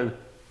jungle.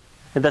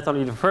 And that's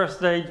only the first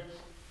stage.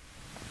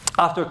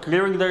 After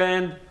clearing the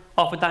land,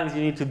 oftentimes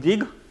you need to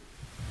dig.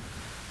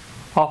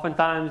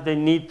 Oftentimes they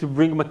need to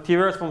bring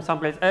materials from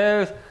someplace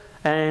else,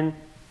 and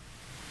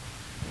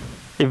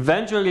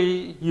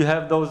eventually you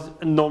have those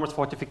enormous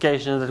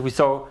fortifications that we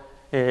saw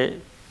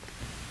in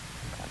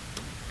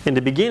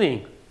the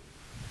beginning.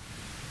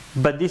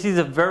 But this is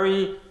a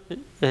very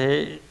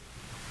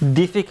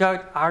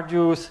difficult,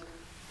 arduous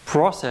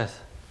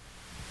process,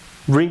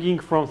 bringing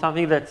from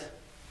something that's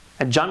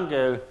a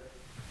jungle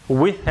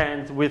with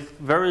hands, with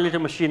very little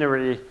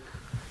machinery,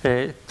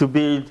 to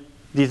build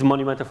these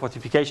monumental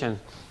fortifications.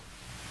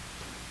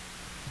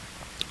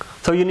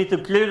 So you need to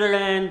clear the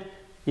land,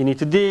 you need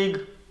to dig,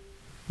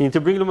 you need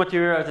to bring the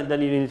materials, and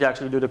then you need to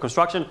actually do the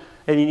construction,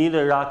 and you need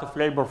a lot of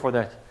labor for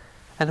that.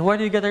 And where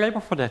do you get the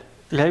labor for that?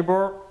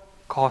 Labor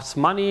costs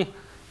money.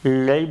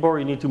 Labor,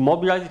 you need to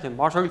mobilize it and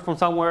marshal it from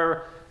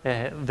somewhere.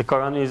 The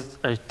colonies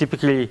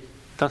typically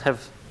don't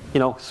have,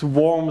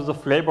 swarms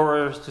of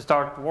laborers to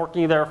start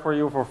working there for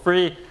you for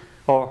free,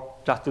 or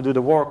just to do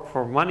the work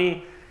for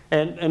money.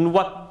 And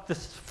what the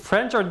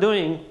French are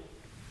doing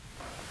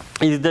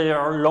is they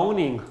are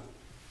loaning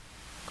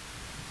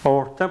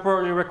or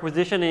temporarily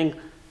requisitioning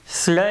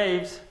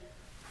slaves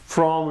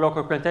from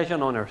local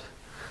plantation owners.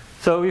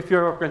 So if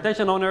you're a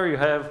plantation owner, you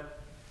have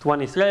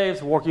 20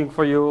 slaves working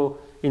for you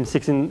in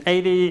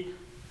 1680,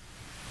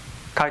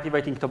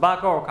 cultivating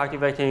tobacco or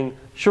cultivating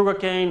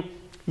sugarcane.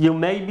 You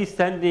may be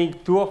sending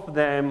 2 of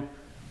them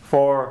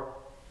for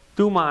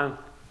 2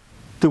 months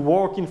to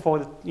work in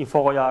Fort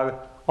Royal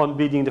on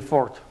building the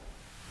fort.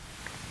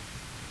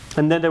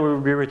 And then they will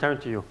be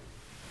returned to you.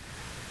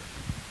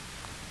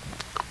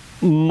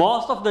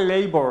 Most of the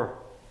labor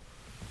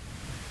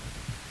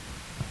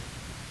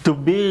to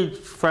build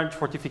French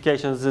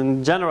fortifications,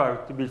 in general,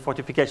 to build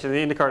fortifications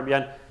in the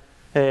Caribbean,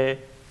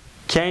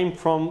 came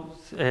from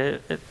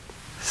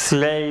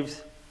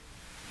slaves,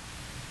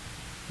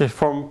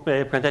 from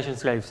plantation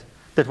slaves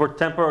that were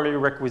temporarily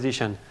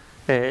requisitioned.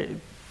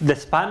 The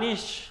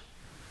Spanish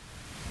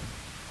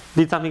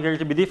did something a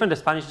little bit different. The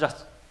Spanish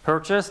just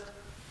purchased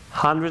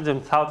hundreds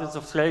and thousands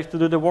of slaves to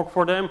do the work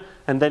for them,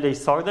 and then they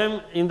sold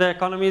them in the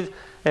economies.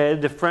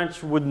 The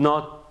French would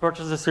not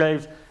purchase the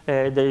slaves.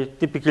 They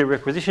typically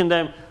requisitioned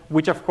them,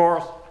 which of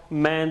course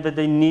meant that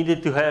they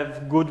needed to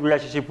have good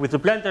relationship with the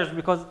planters,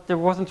 because there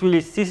wasn't really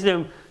a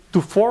system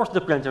to force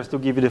the planters to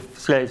give you the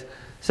slaves.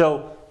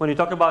 So when you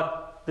talk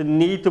about the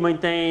need to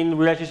maintain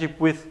relationship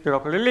with the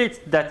local elites,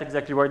 that's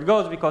exactly where it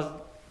goes, because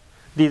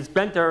these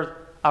planters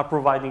are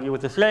providing you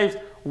with the slaves.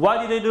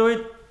 Why did they do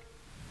it?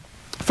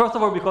 First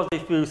of all, because they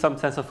feel some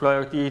sense of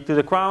loyalty to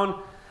the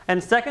crown,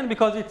 and second,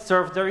 because it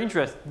serves their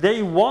interest.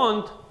 They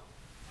want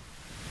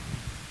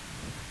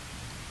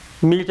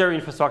military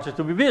infrastructure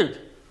to be built.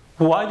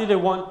 Why do they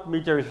want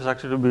military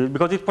infrastructure to be built?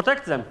 Because it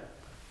protects them.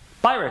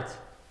 Pirates.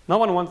 No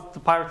one wants the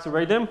pirates to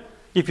raid them.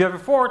 If you have a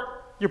fort,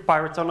 your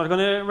pirates are not going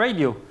to raid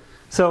you.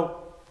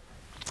 So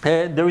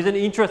there is an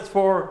interest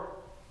for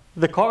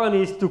the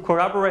colonies to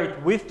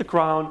collaborate with the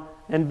crown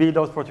and build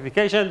those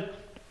fortifications.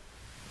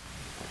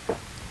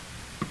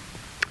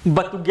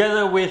 But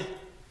together with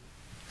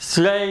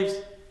slaves,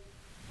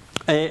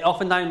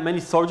 oftentimes many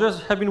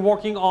soldiers have been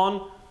working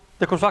on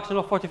the construction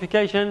of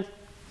fortifications.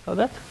 So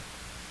that.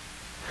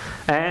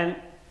 And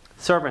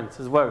servants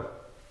as well.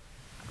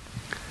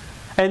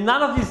 And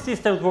none of these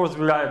systems was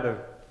reliable.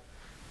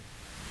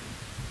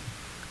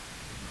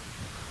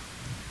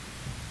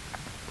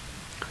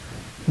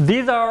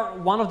 These are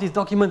one of these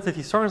documents that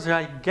historians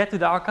get to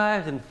the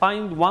archives and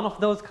find one of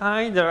those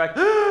kinds. They're like,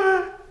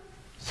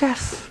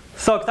 yes,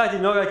 so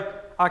excited, like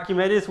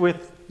Archimedes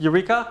with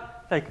Eureka.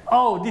 Like,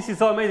 oh, this is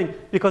so amazing,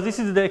 because this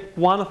is the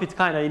one of its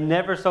kind. I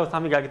never saw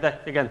something like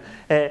that again.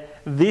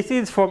 This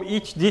is from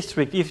each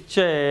district, each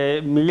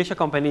militia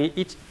company,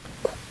 each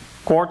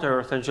quarter,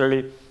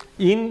 essentially,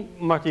 in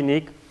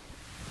Martinique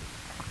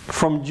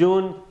from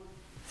June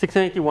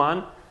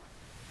 1681,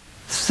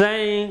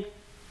 saying,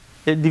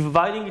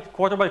 dividing it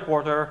quarter by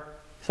quarter,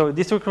 so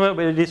district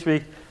by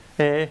district,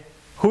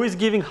 who is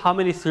giving how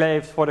many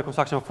slaves for the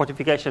construction of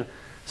fortification.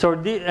 So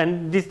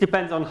and this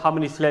depends on how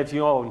many slaves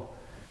you own.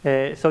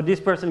 So this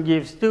person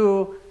gives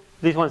 2,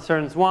 this one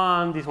sends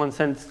 1, this one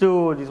sends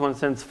 2, this one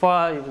sends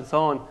 5, and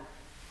so on.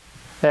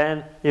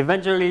 And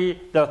eventually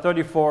there are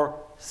 34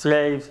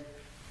 slaves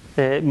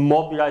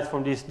mobilized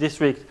from this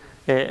district,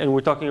 and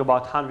we're talking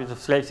about hundreds of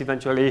slaves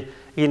eventually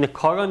in a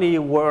colony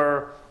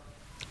where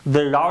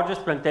the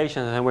largest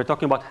plantations, and we're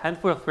talking about a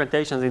handful of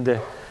plantations in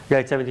the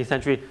late 17th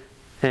century,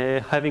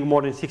 having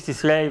more than 60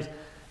 slaves,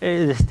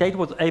 the state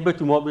was able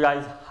to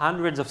mobilize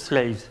hundreds of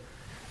slaves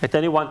at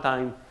any one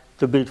time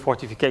to build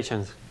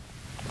fortifications.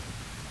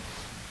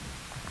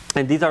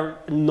 And these are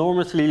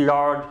enormously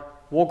large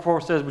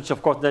workforces, which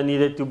of course then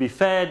needed to be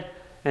fed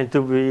and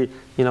to be,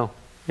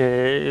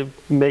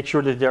 make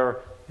sure that their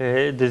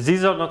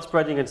diseases are not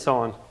spreading and so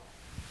on.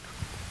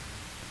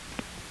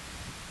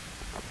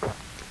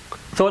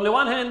 So on the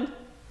one hand,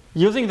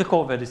 using the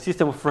COVID, the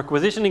system of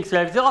requisitioning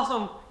slaves, is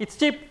awesome, it's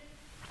cheap.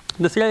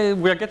 The slave,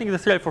 we are getting the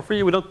slave for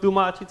free, we don't do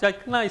much, it's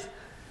like nice.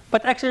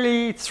 But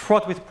actually it's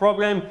fraught with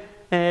problem.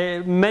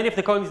 Many of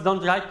the colonies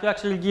don't like to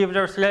actually give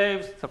their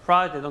slaves,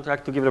 surprise, they don't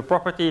like to give their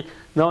property,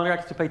 no one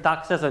likes to pay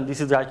taxes, and this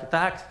is like a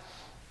tax.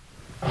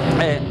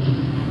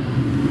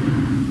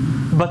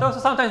 But also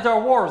sometimes there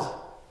are wars.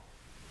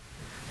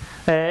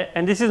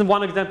 And this is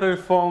one example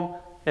from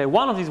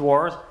one of these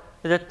wars.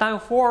 At time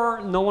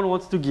 4, no one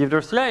wants to give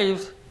their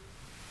slaves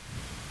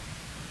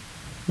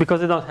because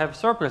they don't have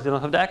surplus, they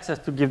don't have the access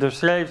to give their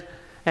slaves.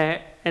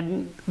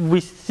 And we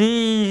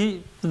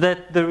see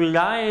that the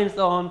reliance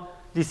on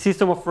the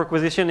system of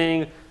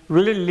requisitioning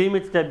really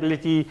limits the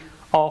ability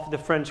of the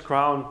French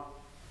crown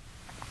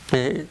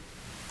to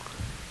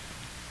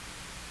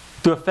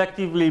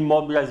effectively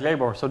mobilize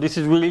labor. So this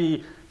is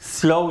really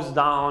slows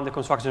down the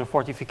construction of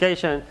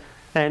fortification.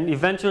 And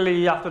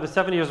eventually, after the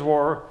 7 Years'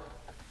 War,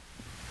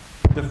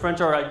 the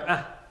French are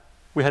like,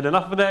 we had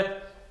enough of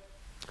that.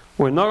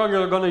 We're no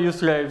longer going to use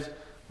slaves.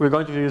 We're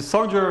going to use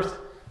soldiers,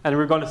 and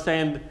we're going to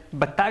send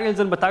battalions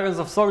and battalions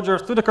of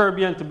soldiers to the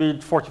Caribbean to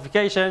build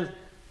fortifications.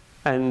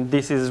 And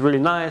this is really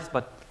nice,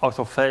 but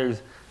also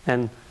fails.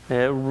 And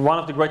one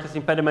of the greatest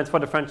impediments for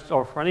the French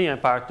or for any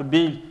empire to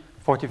build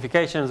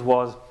fortifications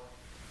was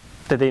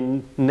that they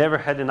never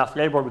had enough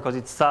labor because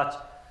it's such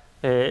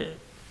a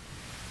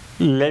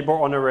labor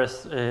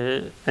onerous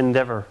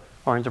endeavor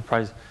or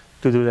enterprise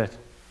to do that.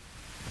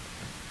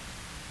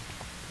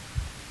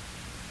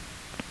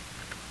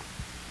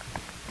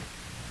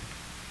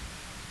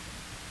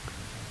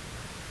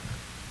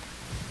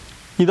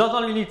 You don't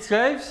only need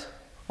slaves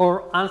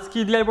or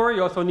unskilled labor,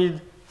 you also need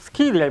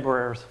skilled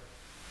laborers,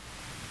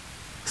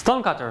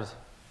 stonecutters.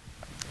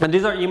 And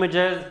these are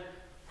images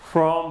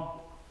from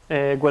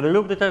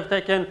Guadeloupe that I've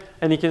taken,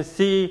 and you can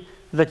see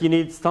that you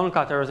need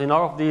stonecutters, and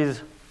all of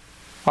these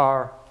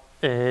are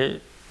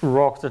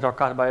rocks that are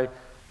cut by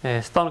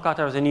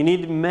stonecutters, and you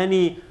need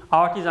many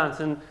artisans.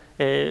 And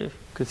you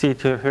can see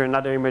it here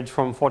another image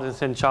from Fort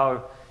Saint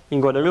Charles in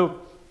Guadeloupe.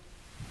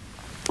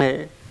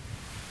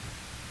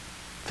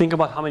 Think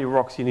about how many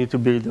rocks you need to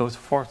build those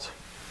forts,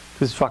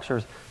 these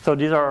structures. So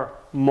these are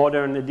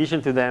modern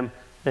addition to them,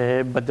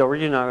 but the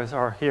originals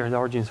are here, the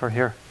origins are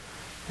here.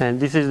 And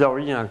this is the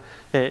original.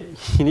 You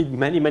need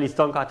many, many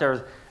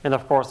stonecutters, and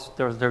of course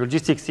there's the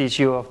logistics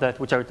issue of that,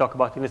 which I will talk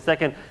about in a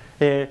second.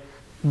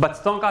 But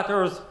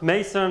stonecutters,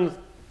 masons,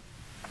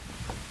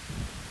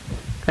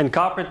 and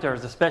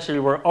carpenters especially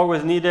were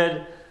always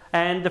needed,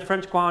 and the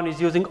French crown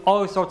is using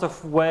all sorts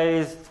of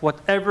ways,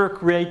 whatever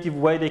creative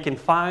way they can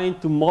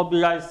find to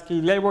mobilize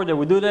skilled labor, they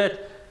will do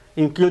that,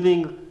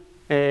 including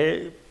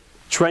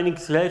training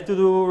slaves to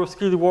do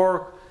skilled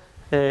work,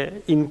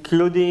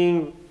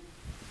 including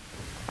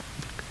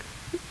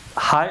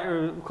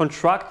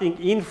contracting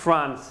in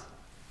France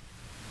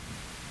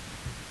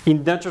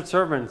indentured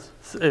servants,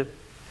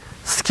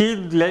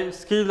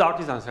 skilled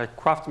artisans like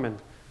craftsmen,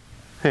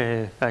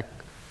 like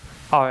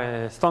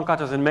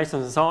stonecutters and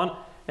masons and so on,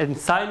 and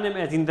sign them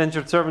as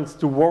indentured servants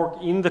to work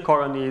in the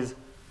colonies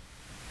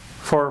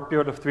for a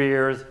period of 3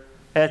 years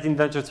as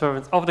indentured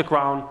servants of the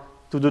crown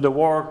to do the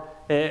work.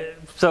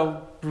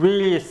 So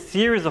really a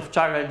series of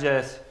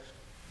challenges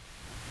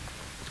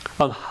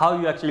on how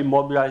you actually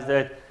mobilize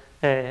that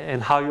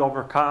and how you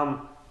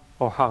overcome,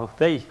 or how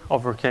they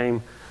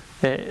overcame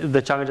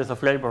the challenges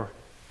of labor.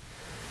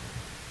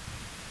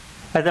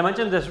 As I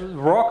mentioned, the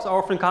rocks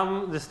often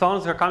the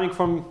stones are coming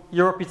from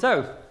Europe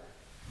itself.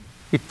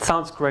 It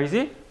sounds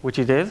crazy, which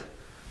it is,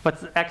 but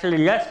it's actually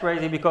less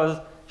crazy because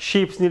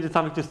ships needed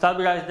something to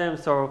stabilize them,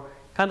 so it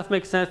kind of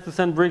makes sense to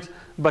send bricks,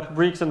 but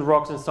bricks and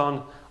rocks and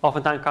stone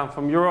oftentimes come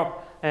from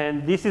Europe.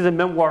 And this is a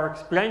memoir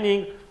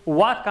explaining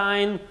what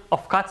kind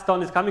of cut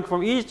stone is coming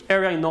from each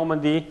area in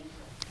Normandy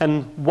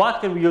and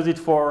what can we use it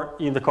for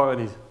in the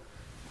colonies.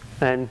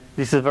 And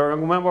this is a very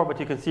long memoir, but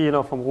you can see,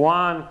 from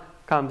one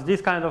comes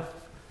this kind of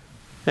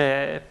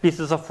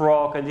pieces of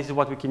rock, and this is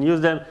what we can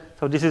use them.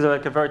 So this is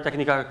like a very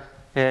technical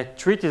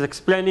treatise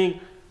explaining,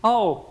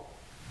 oh,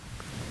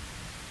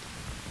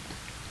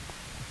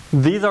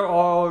 these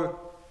are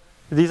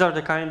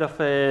the kind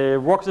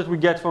of rocks that we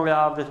get from Le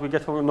Havre, that we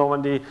get from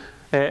Normandy,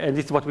 and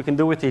this is what we can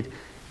do with it.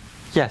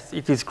 Yes,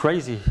 it is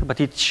crazy, but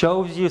it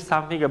shows you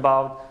something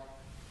about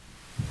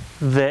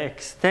the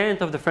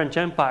extent of the French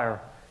Empire,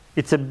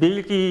 its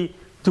ability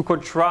to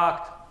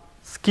contract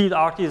skilled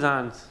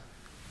artisans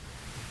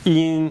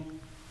in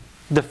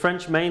the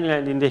French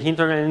mainland, in the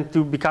hinterland,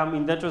 to become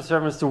indentured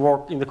servants to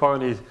work in the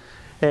colonies,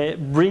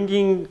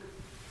 bringing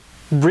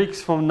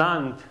bricks from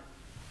Nantes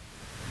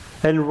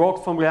and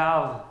rock from Le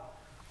Havre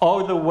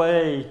all the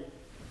way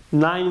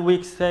 9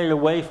 weeks sail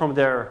away from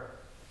there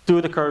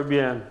to the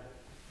Caribbean,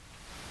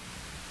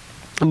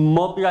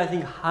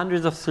 mobilizing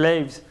hundreds of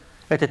slaves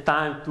at a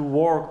time to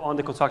work on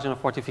the construction of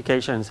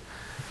fortifications,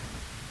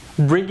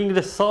 bringing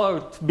the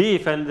salt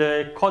beef and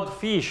the cod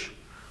fish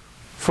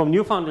from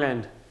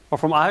Newfoundland or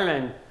from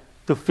Ireland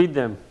to feed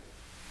them.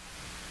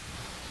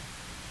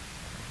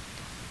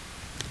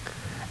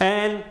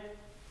 And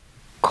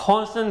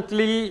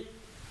constantly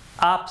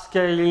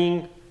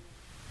upscaling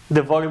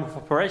the volume of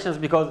operations,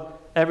 because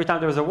every time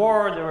there was a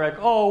war, they were like,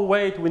 oh,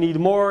 wait, we need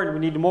more, and we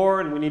need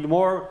more, and we need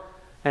more,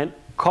 and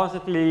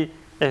constantly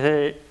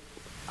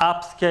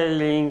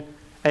upscaling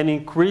and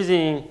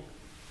increasing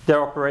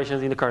their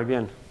operations in the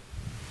Caribbean.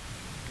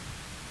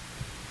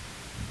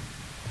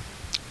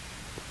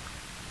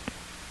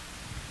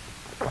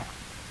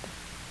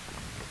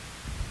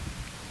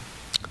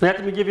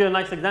 Let me give you a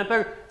nice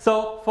example.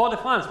 So for the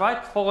France,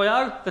 right, Fort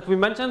Royal that we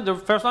mentioned, the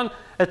first one,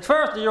 at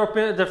first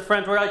the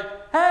French were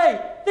like, hey,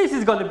 this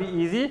is going to be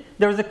easy.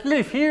 There's a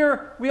cliff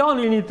here. We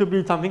only need to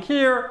build something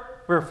here.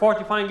 We're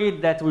fortifying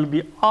it. That will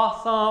be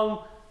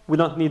awesome. We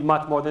don't need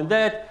much more than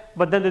that.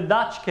 But then the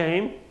Dutch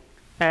came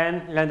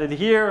and landed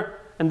here.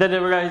 And then they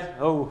realized,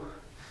 oh,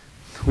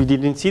 we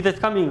didn't see that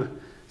coming.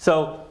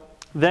 So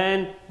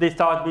then they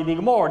started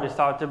building more. They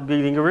started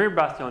building a rear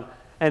bastion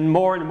and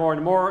more and more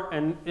and more.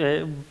 And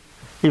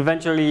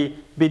eventually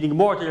building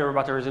more artillery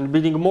batteries and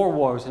building more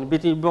walls and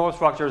building more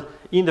structures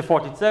in the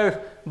fort itself,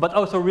 but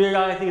also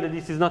realizing that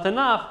this is not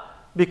enough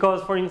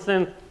because, for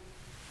instance,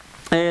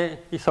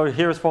 so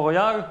here's Fort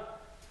Royal,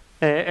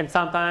 and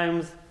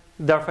sometimes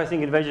they're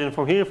facing invasion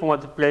from here, from a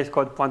place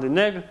called Pointe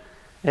de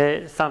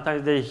Nègre.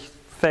 Sometimes they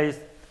face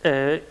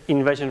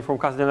invasion from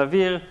Casse de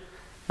Navire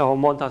or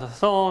Mont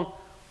Tartasson,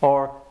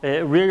 or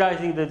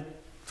realizing that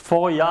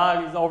Fort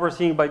Royal is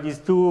overseen by these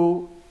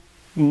two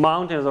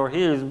mountains or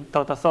hills,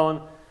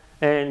 Tartasson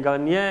and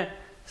Garnier,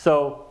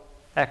 so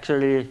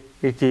actually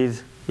it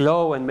is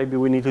low and maybe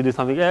we need to do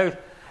something else.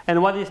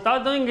 And what they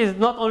start doing is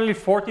not only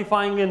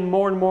fortifying and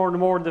more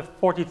the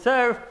fort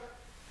itself,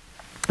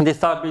 they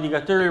start building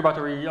artillery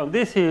battery on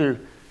this hill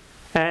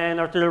and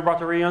artillery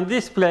battery on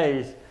this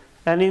place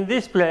and in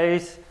this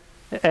place,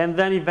 and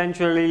then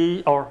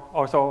eventually, or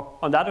also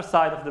on the other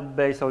side of the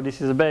bay, so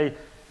this is a bay,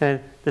 and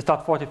they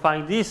start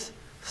fortifying this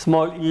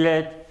small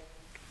inlet.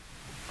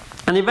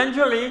 And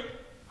eventually,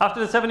 after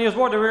the 7 Years'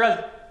 War, they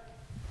realized,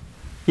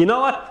 you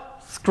know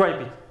what?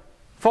 Scrape it.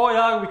 Fort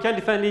Royal, we can't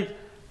defend it.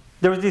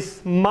 There's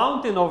this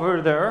mountain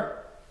over there.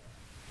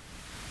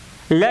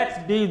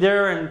 Let's build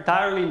there an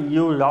entirely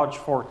new large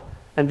fort.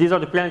 And these are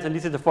the plans, and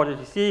this is the fort that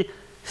you see.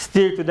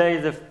 Still today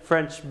is the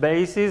French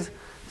bases,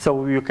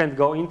 so you can't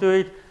go into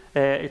it.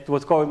 It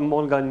was called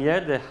Mont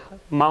Garnier, the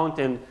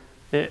mountain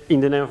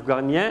in the name of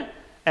Garnier,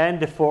 and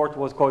the fort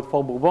was called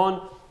Fort Bourbon.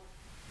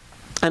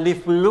 And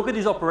if we look at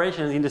these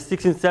operations in the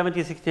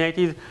 1670s,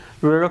 1680s,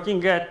 we're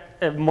looking at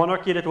a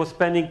monarchy that was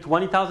spending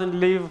 20,000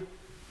 livres,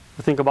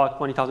 I think about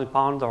 20,000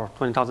 pounds or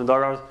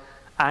 $20,000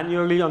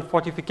 annually on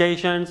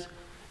fortifications.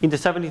 In the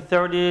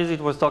 1730s, it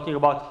was talking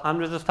about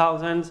hundreds of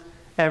thousands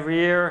every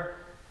year.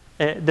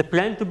 The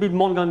plan to build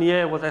Mont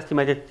Garnier was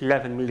estimated at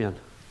 11 million.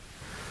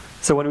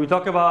 So when we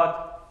talk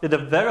about the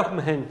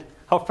development,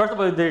 how first of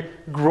all the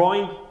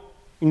growing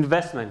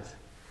investments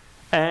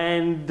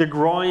and the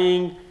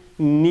growing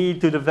need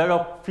to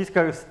develop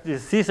fiscal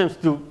systems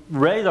to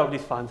raise all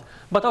these funds,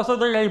 but also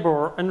the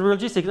labor and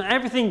logistics, and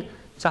everything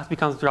just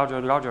becomes larger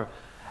and larger.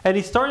 And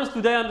historians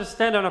today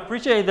understand and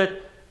appreciate that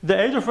the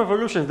age of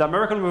revolutions, the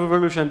American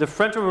Revolution, the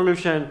French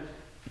Revolution,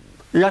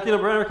 Latin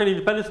American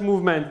independence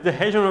movement, the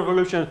Haitian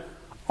Revolution,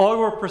 all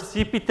were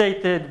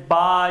precipitated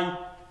by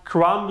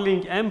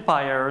crumbling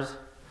empires.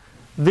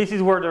 This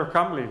is where they're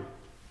crumbling.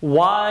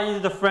 Why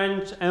is the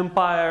French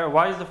Empire,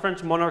 why is the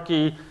French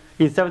monarchy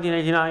in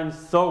 1789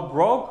 so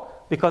broke?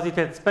 Because it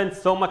had spent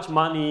so much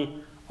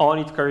money on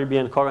its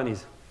Caribbean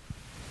colonies.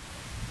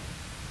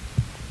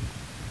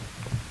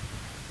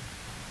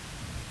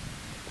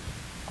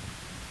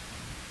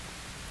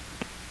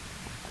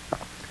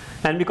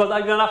 And because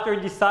even after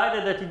it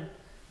decided that it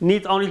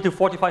needs only to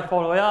fortify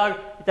Fort Royal,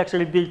 it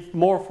actually built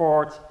more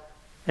forts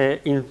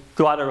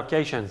into other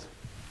locations.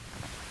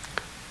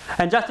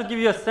 And just to give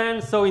you a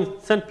sense, so in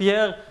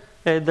Saint-Pierre,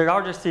 the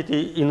largest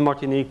city in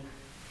Martinique,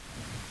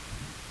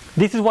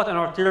 this is what an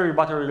artillery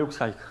battery looks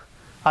like.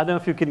 I don't know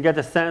if you can get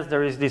a sense,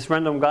 there is this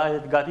random guy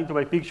that got into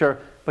my picture,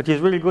 but he's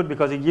really good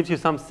because he gives you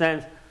some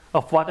sense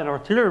of what an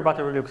artillery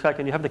battery looks like,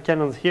 and you have the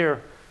cannons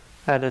here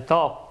at the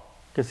top.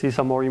 You can see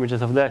some more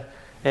images of that.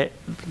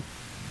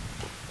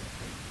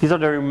 These are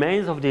the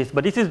remains of this,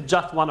 but this is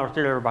just one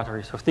artillery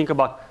battery. So think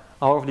about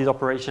all of these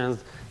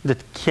operations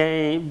that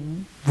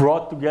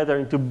brought together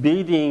into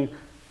building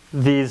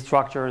these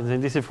structures,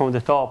 and this is from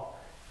the top.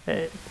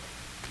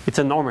 It's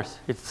enormous.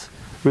 It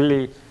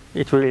really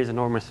is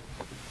enormous.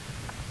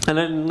 And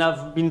then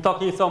I've been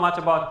talking so much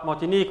about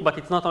Martinique, but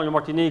it's not only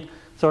Martinique.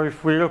 So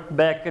if we look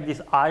back at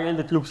this island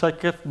that looks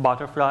like a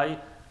butterfly,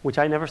 which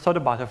I never saw the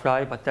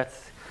butterfly, but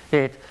that's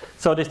it.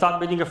 So they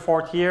start building a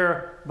fort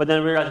here, but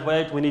then realized,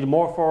 wait, we need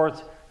more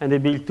forts, and they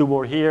build 2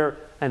 more here,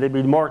 and they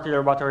build more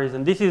artillery batteries.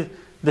 And this is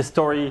the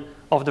story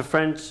of the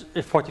French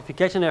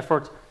fortification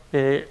effort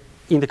in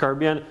the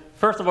Caribbean.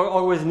 First of all,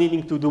 always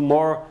needing to do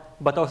more,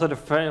 but also the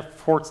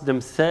forts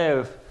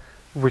themselves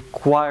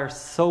require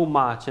so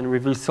much and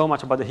reveal so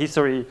much about the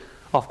history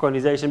of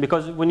colonization,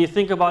 because when you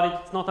think about it,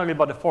 it's not only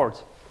about the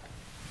forts.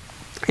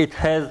 It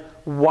has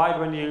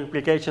wide-ranging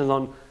implications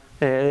on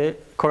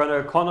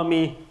colonial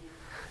economy.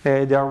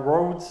 There are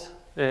roads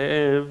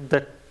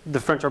that the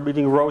French are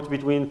building roads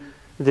between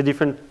the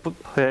different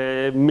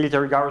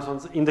military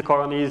garrisons in the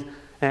colonies,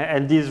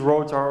 and these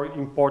roads are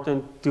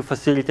important to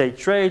facilitate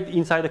trade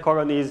inside the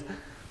colonies,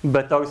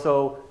 but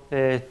also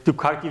to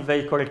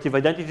cultivate collective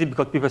identity,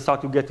 because people start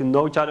to get to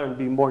know each other and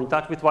be more in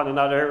touch with one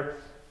another.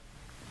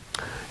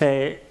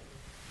 They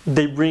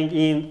bring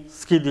in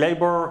skilled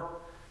labor.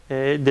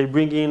 They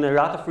bring in a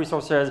lot of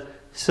resources.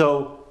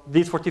 So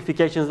these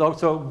fortifications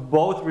also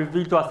both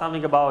reveal to us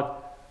something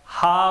about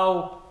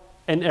how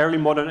an early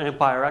modern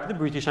empire, like the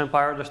British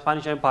Empire, the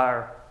Spanish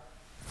Empire,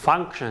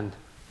 functioned.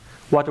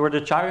 What were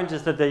the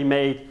challenges that they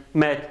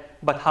met,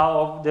 but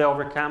how they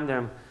overcame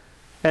them.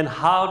 And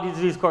how did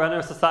these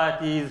colonial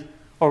societies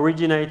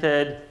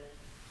originated,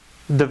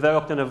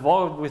 developed, and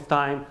evolved with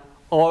time,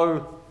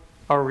 all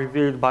are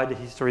revealed by the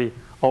history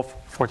of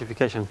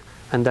fortification.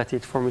 And that's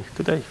it for me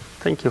today.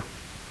 Thank you.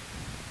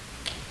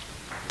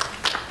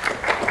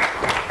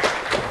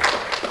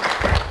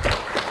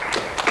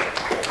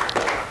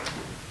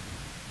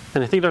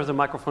 And I think there's a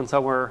microphone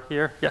somewhere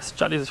here. Yes,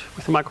 Chad is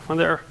with the microphone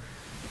there.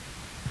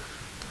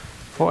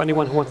 For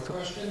anyone who wants to.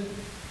 Question?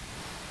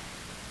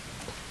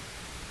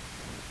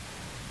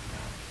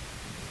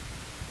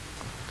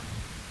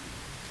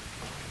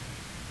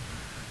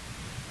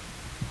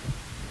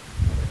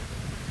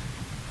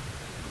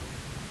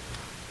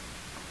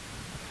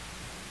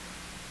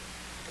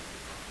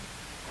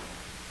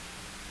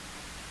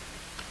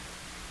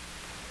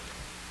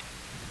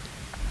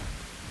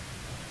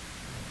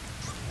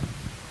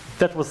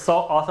 That was so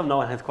awesome. No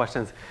one has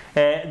questions.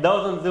 Those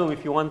on Zoom,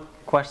 if you want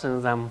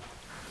questions, I'm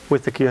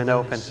with the Q&A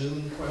open.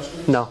 Zoom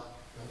questions? No.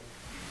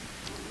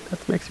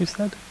 That makes you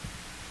sad.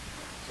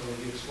 So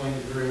you explained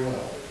it very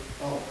well.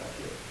 Oh, thank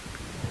you.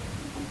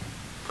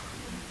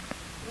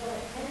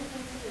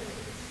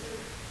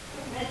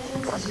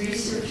 Mentions his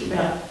research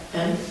about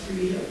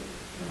unfreedom.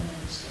 I don't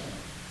understand.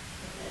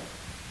 Okay.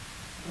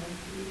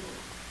 Unfreedom.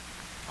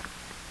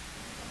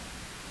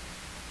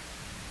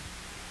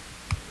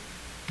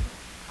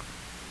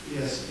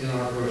 Yes, in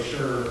our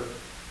brochure,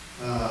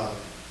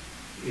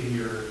 in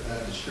your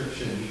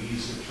description, you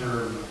use the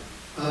term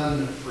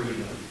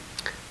unfreedom.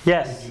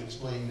 Yes. Could you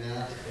explain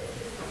that?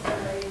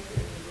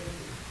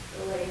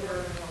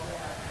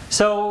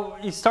 So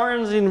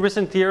historians in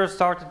recent years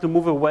started to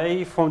move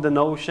away from the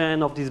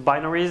notion of these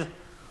binaries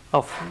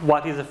of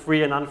what is a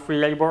free and unfree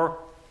labor.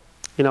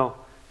 You know,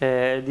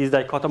 these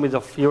dichotomies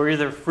of you're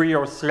either free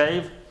or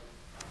slave,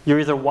 you're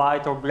either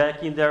white or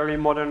black in the early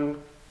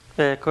modern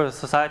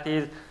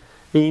societies,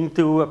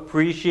 into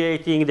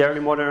appreciating the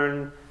early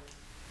modern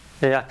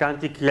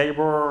Atlantic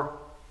labor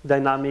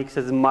dynamics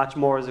as much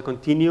more as a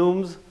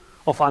continuums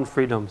of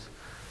unfreedoms.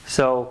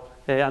 So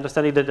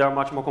understanding that they are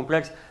much more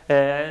complex.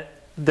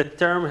 The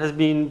term has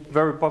been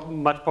very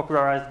much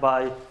popularized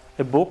by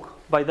a book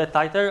by that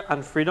title,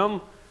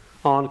 Unfreedom,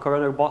 on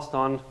colonial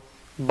Boston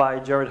by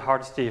Jared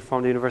Hardesty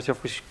from the University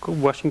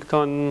of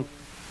Washington,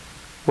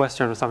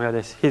 Western or something like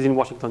this. He's in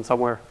Washington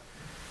somewhere.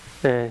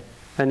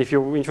 And if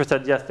you're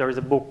interested, yes, there is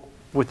a book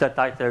with that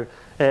title,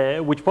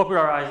 which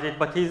popularized it,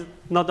 but he's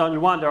not the only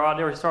one. There are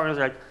other historians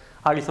like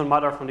Alison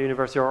Mather from the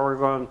University of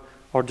Oregon,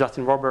 or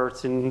Justin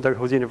Roberts in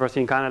Dalhousie University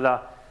in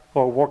Canada,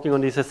 or working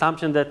on this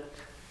assumption that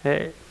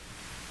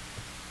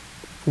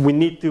we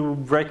need to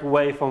break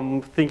away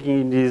from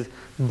thinking in these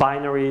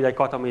binary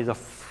dichotomies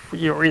of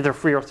you're either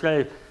free or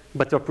slave,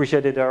 but to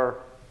appreciate that there are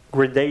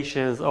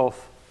gradations of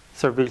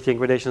servility and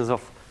gradations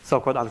of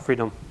so-called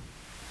unfreedom.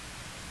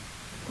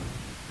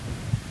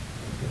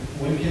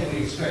 When can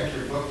we expect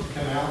your book to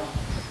come out?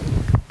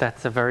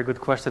 That's a very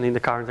good question in the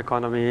current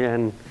economy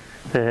and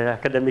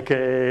academic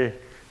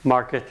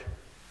market.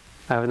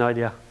 I have no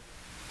idea.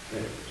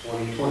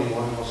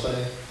 2021, we'll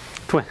say?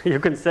 You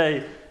can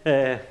say.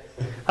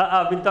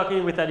 I've been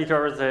talking with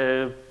editors.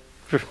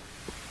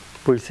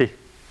 We'll see.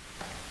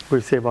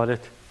 We'll see about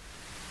it.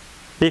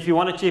 If you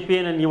want to chip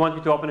in and you want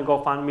me to open a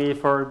GoFundMe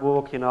for a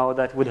book, you know,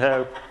 that would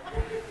help.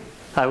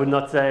 I would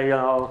not say, you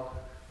know.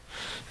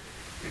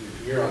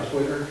 You're on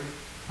Twitter?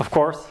 Of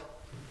course.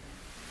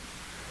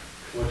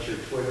 What's your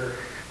Twitter?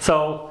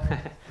 So,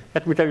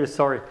 let me tell you a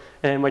story.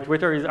 My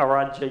Twitter is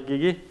Arad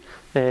Gigi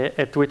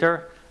at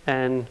Twitter,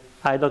 and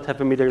I don't have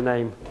a middle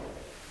name.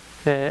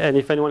 And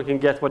if anyone can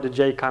guess where the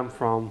J come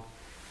from,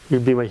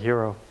 you'll be my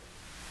hero.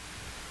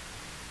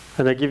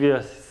 And I give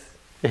you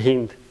a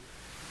hint.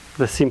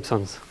 The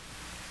Simpsons.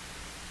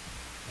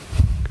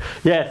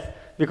 Yes,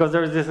 because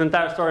there's this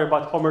entire story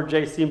about Homer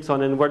J.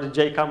 Simpson and where the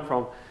J come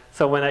from.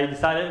 So when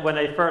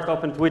I first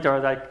opened Twitter, I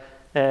was like,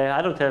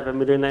 I don't have a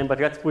middle name, but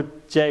let's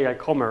put J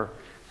like Homer.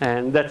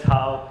 And that's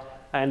how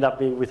I end up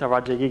being with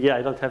Arad Gigi.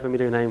 I don't have a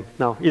middle name.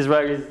 No,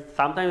 Israelis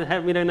sometimes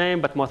have middle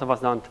name, but most of us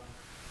don't.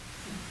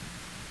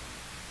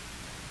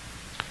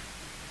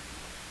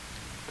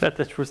 That's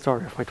the true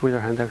story of my Twitter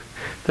handle.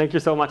 Thank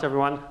you so much,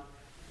 everyone.